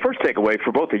 my first takeaway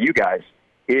for both of you guys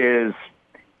is,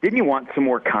 didn't you want some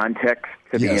more context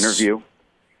to the interview?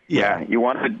 Yeah, you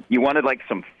wanted like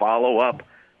some follow-up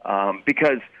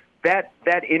because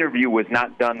that interview was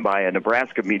not done by a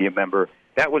Nebraska media member.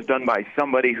 That was done by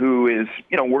somebody who is,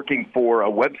 working for a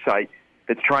website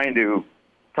that's trying to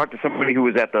talk to somebody who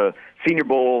was at the Senior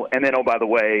Bowl, and then, oh, by the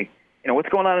way, what's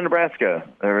going on in Nebraska?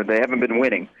 Or they haven't been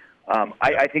winning.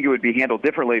 I think it would be handled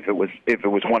differently if it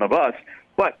was one of us.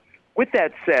 But with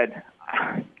that said,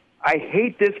 I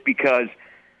hate this because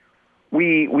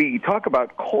we talk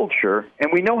about culture,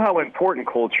 and we know how important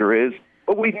culture is,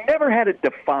 but we've never had it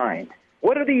defined.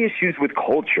 What are the issues with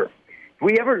culture? Do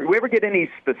we ever get any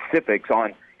specifics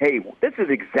on, hey, this is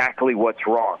exactly what's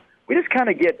wrong? We just kind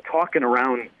of get talking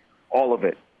around all of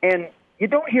it. And you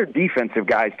don't hear defensive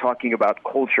guys talking about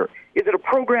culture. Is it a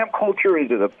program culture? Is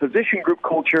it a position group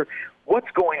culture? What's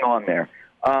going on there?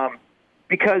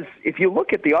 Because if you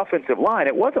look at the offensive line,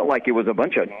 it wasn't like it was a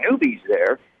bunch of newbies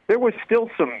there. There was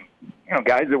still some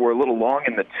guys that were a little long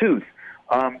in the tooth.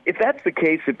 If that's the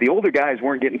case, if the older guys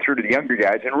weren't getting through to the younger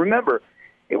guys, and remember,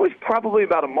 it was probably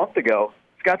about a month ago,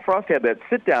 Scott Frost had that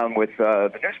sit-down with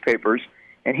the newspapers,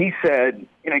 and he said,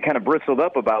 he kind of bristled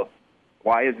up about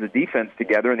why is the defense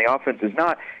together and the offense is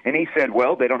not, and he said,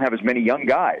 well, they don't have as many young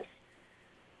guys.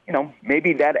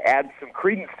 maybe that adds some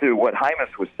credence to what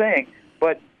Hymas was saying.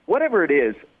 But whatever it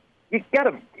is, you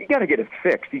gotta get it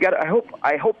fixed.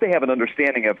 I hope they have an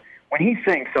understanding of when he's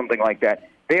saying something like that,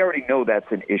 they already know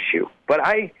that's an issue. But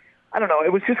I don't know.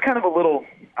 It was just kind of a little.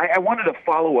 I wanted to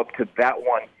follow up to that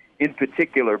one in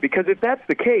particular, because if that's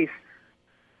the case,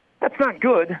 that's not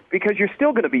good, because you're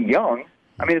still going to be young.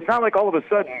 I mean, it's not like all of a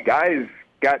sudden guys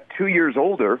got 2 years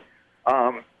older,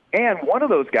 and one of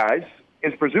those guys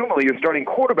is presumably your starting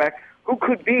quarterback, who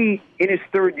could be in his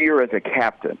third year as a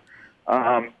captain.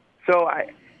 Have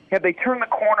they turned the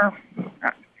corner?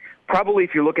 Probably,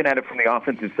 if you're looking at it from the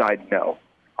offensive side, no.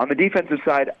 On the defensive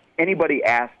side, anybody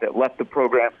asked that left the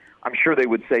program, I'm sure they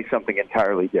would say something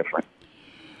entirely different.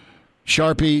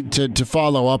 Sharpie, to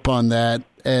follow up on that,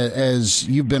 as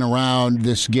you've been around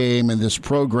this game and this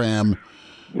program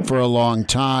for a long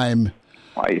time.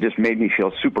 Wow, you just made me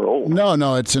feel super old.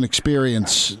 No, it's an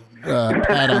experience.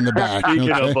 Pat on the back.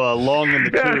 Speaking of long in the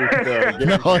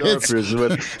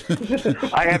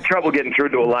tooth, I have trouble getting through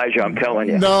to Elijah, I'm telling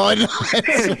you. No,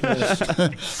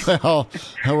 well,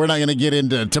 we're not going to get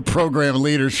into program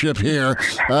leadership here.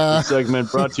 This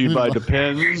segment brought to you by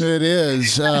Depends. It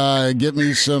is. Get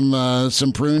me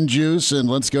some prune juice and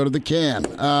let's go to the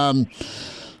can.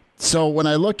 So when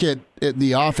I look at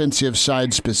the offensive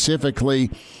side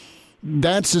specifically,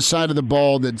 that's the side of the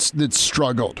ball that's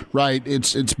struggled, right?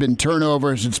 It's been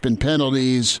turnovers, it's been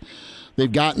penalties.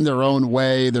 They've gotten their own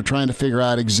way. They're trying to figure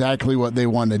out exactly what they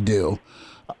want to do.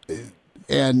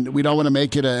 And we don't want to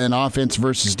make it an offense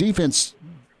versus defense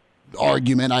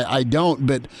argument. I don't,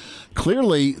 but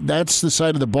clearly that's the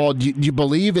side of the ball. Do you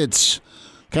believe it's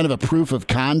kind of a proof of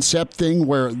concept thing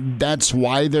where that's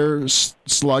why they're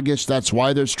sluggish, that's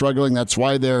why they're struggling, that's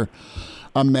why they're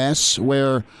a mess,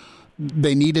 where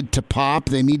they needed to pop.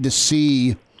 They need to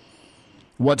see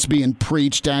what's being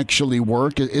preached actually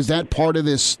work. Is that part of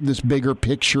this bigger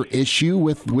picture issue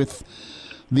with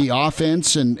the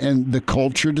offense and the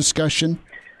culture discussion?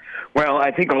 Well, I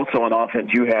think also on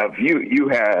offense you have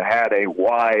had a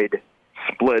wide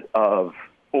split of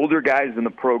older guys in the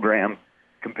program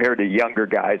compared to younger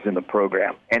guys in the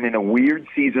program. And in a weird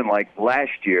season like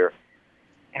last year,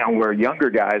 where younger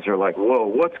guys are like, whoa,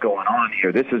 what's going on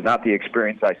here? This is not the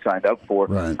experience I signed up for.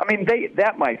 Right. I mean,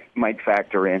 that might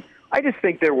factor in. I just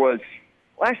think there was,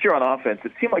 last year on offense,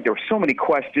 it seemed like there were so many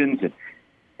questions,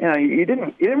 and you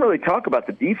didn't really talk about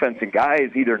the defense and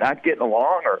guys either not getting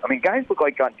along or, guys look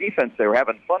like on defense they were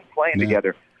having fun playing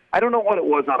together. I don't know what it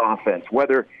was on offense,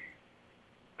 whether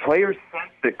players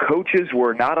sensed that coaches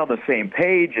were not on the same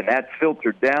page and that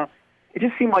filtered down. It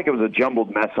just seemed like it was a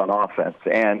jumbled mess on offense,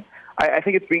 and I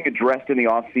think it's being addressed in the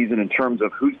offseason in terms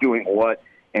of who's doing what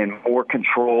and more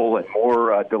control and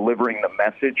more delivering the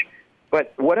message.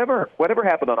 But whatever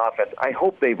happened on offense, I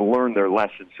hope they've learned their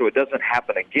lesson so it doesn't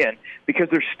happen again, because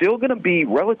they're still going to be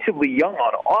relatively young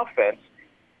on offense,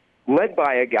 led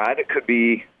by a guy that could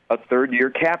be a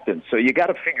third-year captain. So you got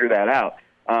to figure that out.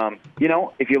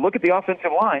 If you look at the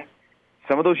offensive line,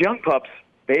 some of those young pups,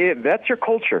 that's your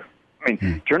culture.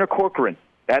 Turner Corcoran,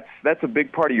 that's a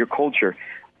big part of your culture.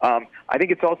 I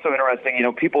think it's also interesting,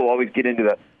 people always get into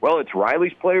it's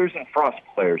Riley's players and Frost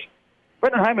players.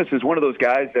 Brendan Hymas is one of those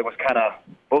guys that was kind of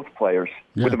both players,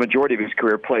 with the majority of his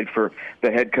career played for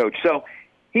the head coach. So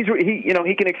he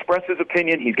can express his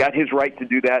opinion. He's got his right to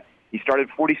do that. He started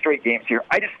 40 straight games here.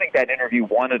 I just think that interview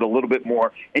wanted a little bit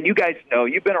more. And you guys know,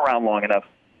 you've been around long enough.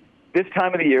 This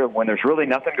time of the year, when there's really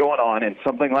nothing going on and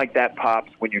something like that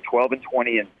pops, when you're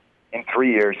 12-20 in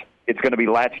 3 years, it's going to be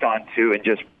latched on to and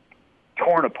just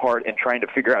torn apart and trying to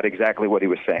figure out exactly what he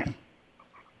was saying.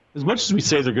 As much as we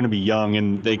say they're going to be young,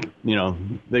 and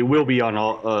they will be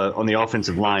on the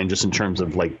offensive line just in terms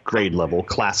of like grade level,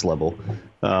 class level.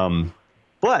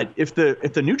 But if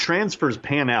the new transfers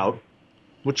pan out,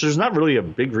 which there's not really a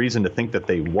big reason to think that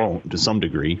they won't to some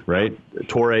degree, right?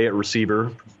 Torrey at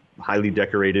receiver, highly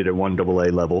decorated at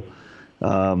 1AA level,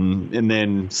 and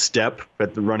then Stepp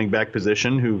at the running back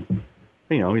position, who.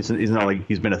 He's not like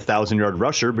he's been a 1,000-yard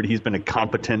rusher, but he's been a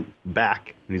competent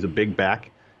back, and he's a big back.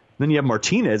 And then you have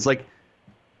Martinez. Like,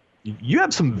 you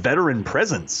have some veteran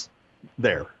presence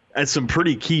there at some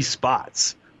pretty key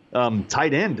spots.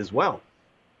 Tight end as well,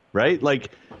 right?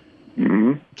 Like,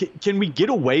 can we get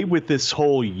away with this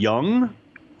whole young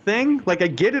thing? Like, I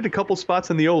get it a couple spots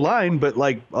in the O-line, but,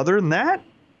 like, other than that,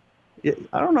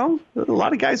 I don't know. A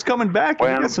lot of guys coming back,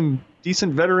 and you got some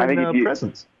decent veteran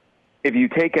presence. If you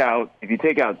take out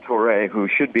Torrey, who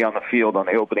should be on the field on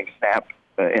the opening snap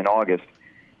in August,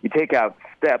 you take out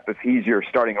Stepp if he's your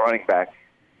starting running back.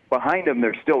 Behind him,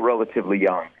 they're still relatively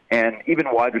young, and even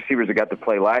wide receivers that got to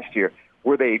play last year,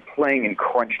 were they playing in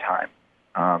crunch time?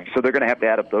 So they're going to have to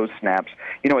add up those snaps.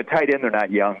 At tight end, they're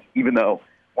not young, even though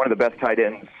one of the best tight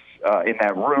ends in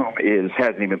that room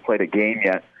hasn't even played a game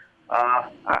yet.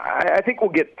 I think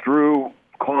we'll get through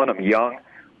calling them young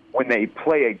when they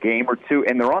play a game or two,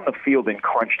 and they're on the field in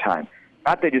crunch time.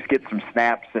 Not they just get some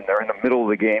snaps and they're in the middle of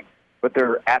the game, but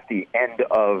they're at the end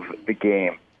of the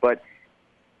game. But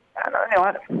I don't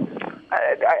know.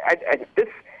 This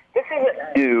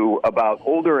isn't new about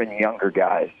older and younger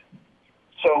guys.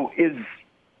 So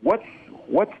what's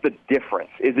the difference?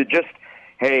 Is it just,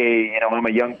 hey, I'm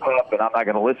a young pup and I'm not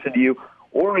going to listen to you?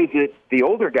 Or is it the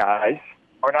older guys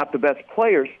are not the best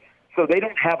players, so they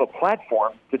don't have a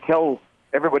platform to tell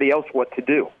everybody else what to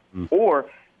do? Or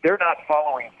they're not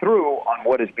following through on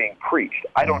what is being preached?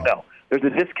 I don't know. There's a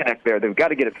disconnect there. They've got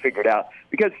to get it figured out.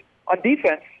 Because on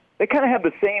defense, they kind of have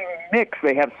the same mix.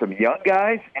 They have some young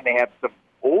guys and they have some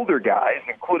older guys,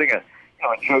 including a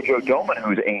JoJo Doman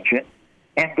who's ancient,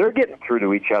 and they're getting through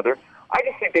to each other. I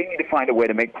just think they need to find a way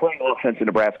to make playing offense in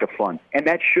Nebraska fun, and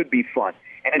that should be fun.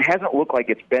 And it hasn't looked like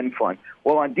it's been fun.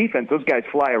 Well, on defense, those guys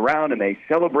fly around and they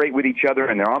celebrate with each other,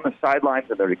 and they're on the sidelines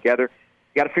and they're together.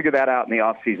 You got to figure that out in the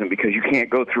offseason because you can't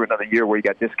go through another year where you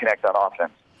got disconnect on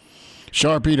offense.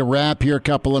 Sharpie, to wrap here, a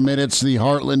couple of minutes. The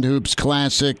Heartland Hoops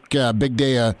Classic, big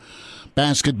day of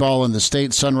basketball in the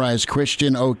state. Sunrise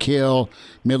Christian, Oak Hill,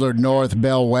 Millard North,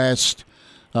 Bell West.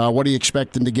 What are you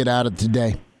expecting to get out of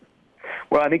today?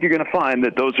 Well, I think you're going to find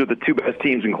that those are the two best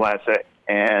teams in Class A,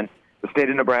 and the state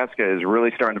of Nebraska is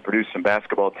really starting to produce some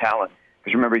basketball talent.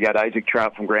 Because remember, you got Isaac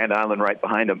Trout from Grand Island right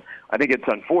behind him. I think it's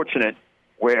unfortunate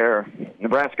where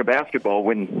Nebraska basketball,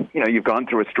 when you've gone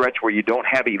through a stretch where you don't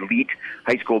have elite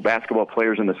high school basketball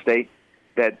players in the state,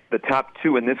 that the top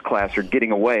two in this class are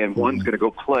getting away, and one's going to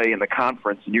go play in the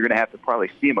conference, and you're going to have to probably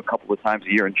see him a couple of times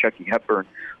a year in Chucky Hepburn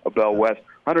of Bell West.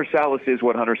 Hunter Salas is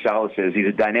what Hunter Salas is. He's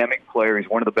a dynamic player. He's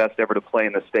one of the best ever to play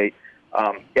in the state.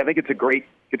 I think it's a great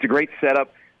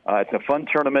setup. It's a fun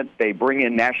tournament. They bring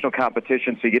in national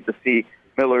competition, so you get to see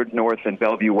Millard North and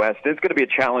Bellevue West. It's going to be a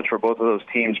challenge for both of those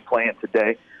teams playing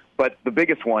today. But the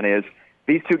biggest one is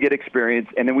these two get experience,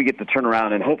 and then we get to turn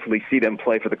around and hopefully see them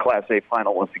play for the Class A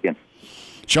final once again.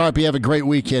 Sharp, you have a great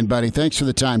weekend, buddy. Thanks for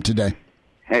the time today.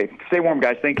 Hey, stay warm,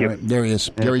 guys. Thank you. Right, there he is.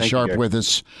 Gary Sharp with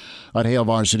us on Hail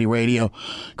Varsity Radio.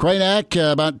 Kraynak,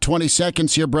 about 20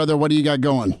 seconds here, brother. What do you got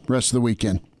going rest of the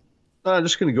weekend? I'm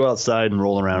just going to go outside and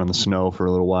roll around in the snow for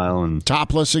a little while. And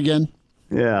topless again?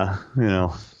 Yeah,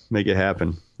 make it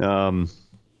happen.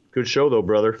 Good show, though,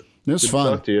 brother. It was fun. Good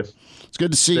to talk to you. It's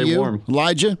good to see Stay you. Warm.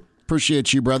 Elijah,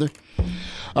 appreciate you, brother.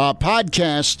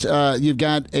 Podcast, you've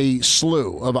got a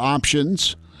slew of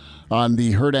options on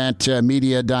the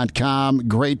herdatmedia.com.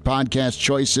 Great podcast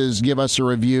choices. Give us a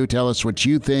review. Tell us what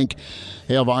you think.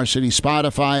 Hail Varsity,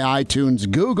 Spotify,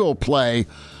 iTunes, Google Play.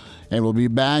 And we'll be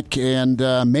back and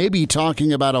maybe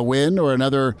talking about a win or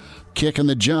another kick in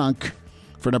the junk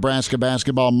for Nebraska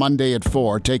basketball Monday at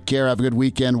 4. Take care. Have a good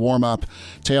weekend. Warm up.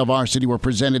 Hail Varsity. We're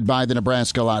presented by the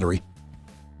Nebraska Lottery.